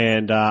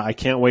 and I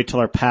can't wait till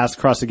our paths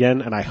cross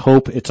again, and I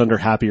hope it's under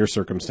happier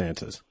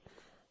circumstances.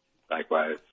 Likewise.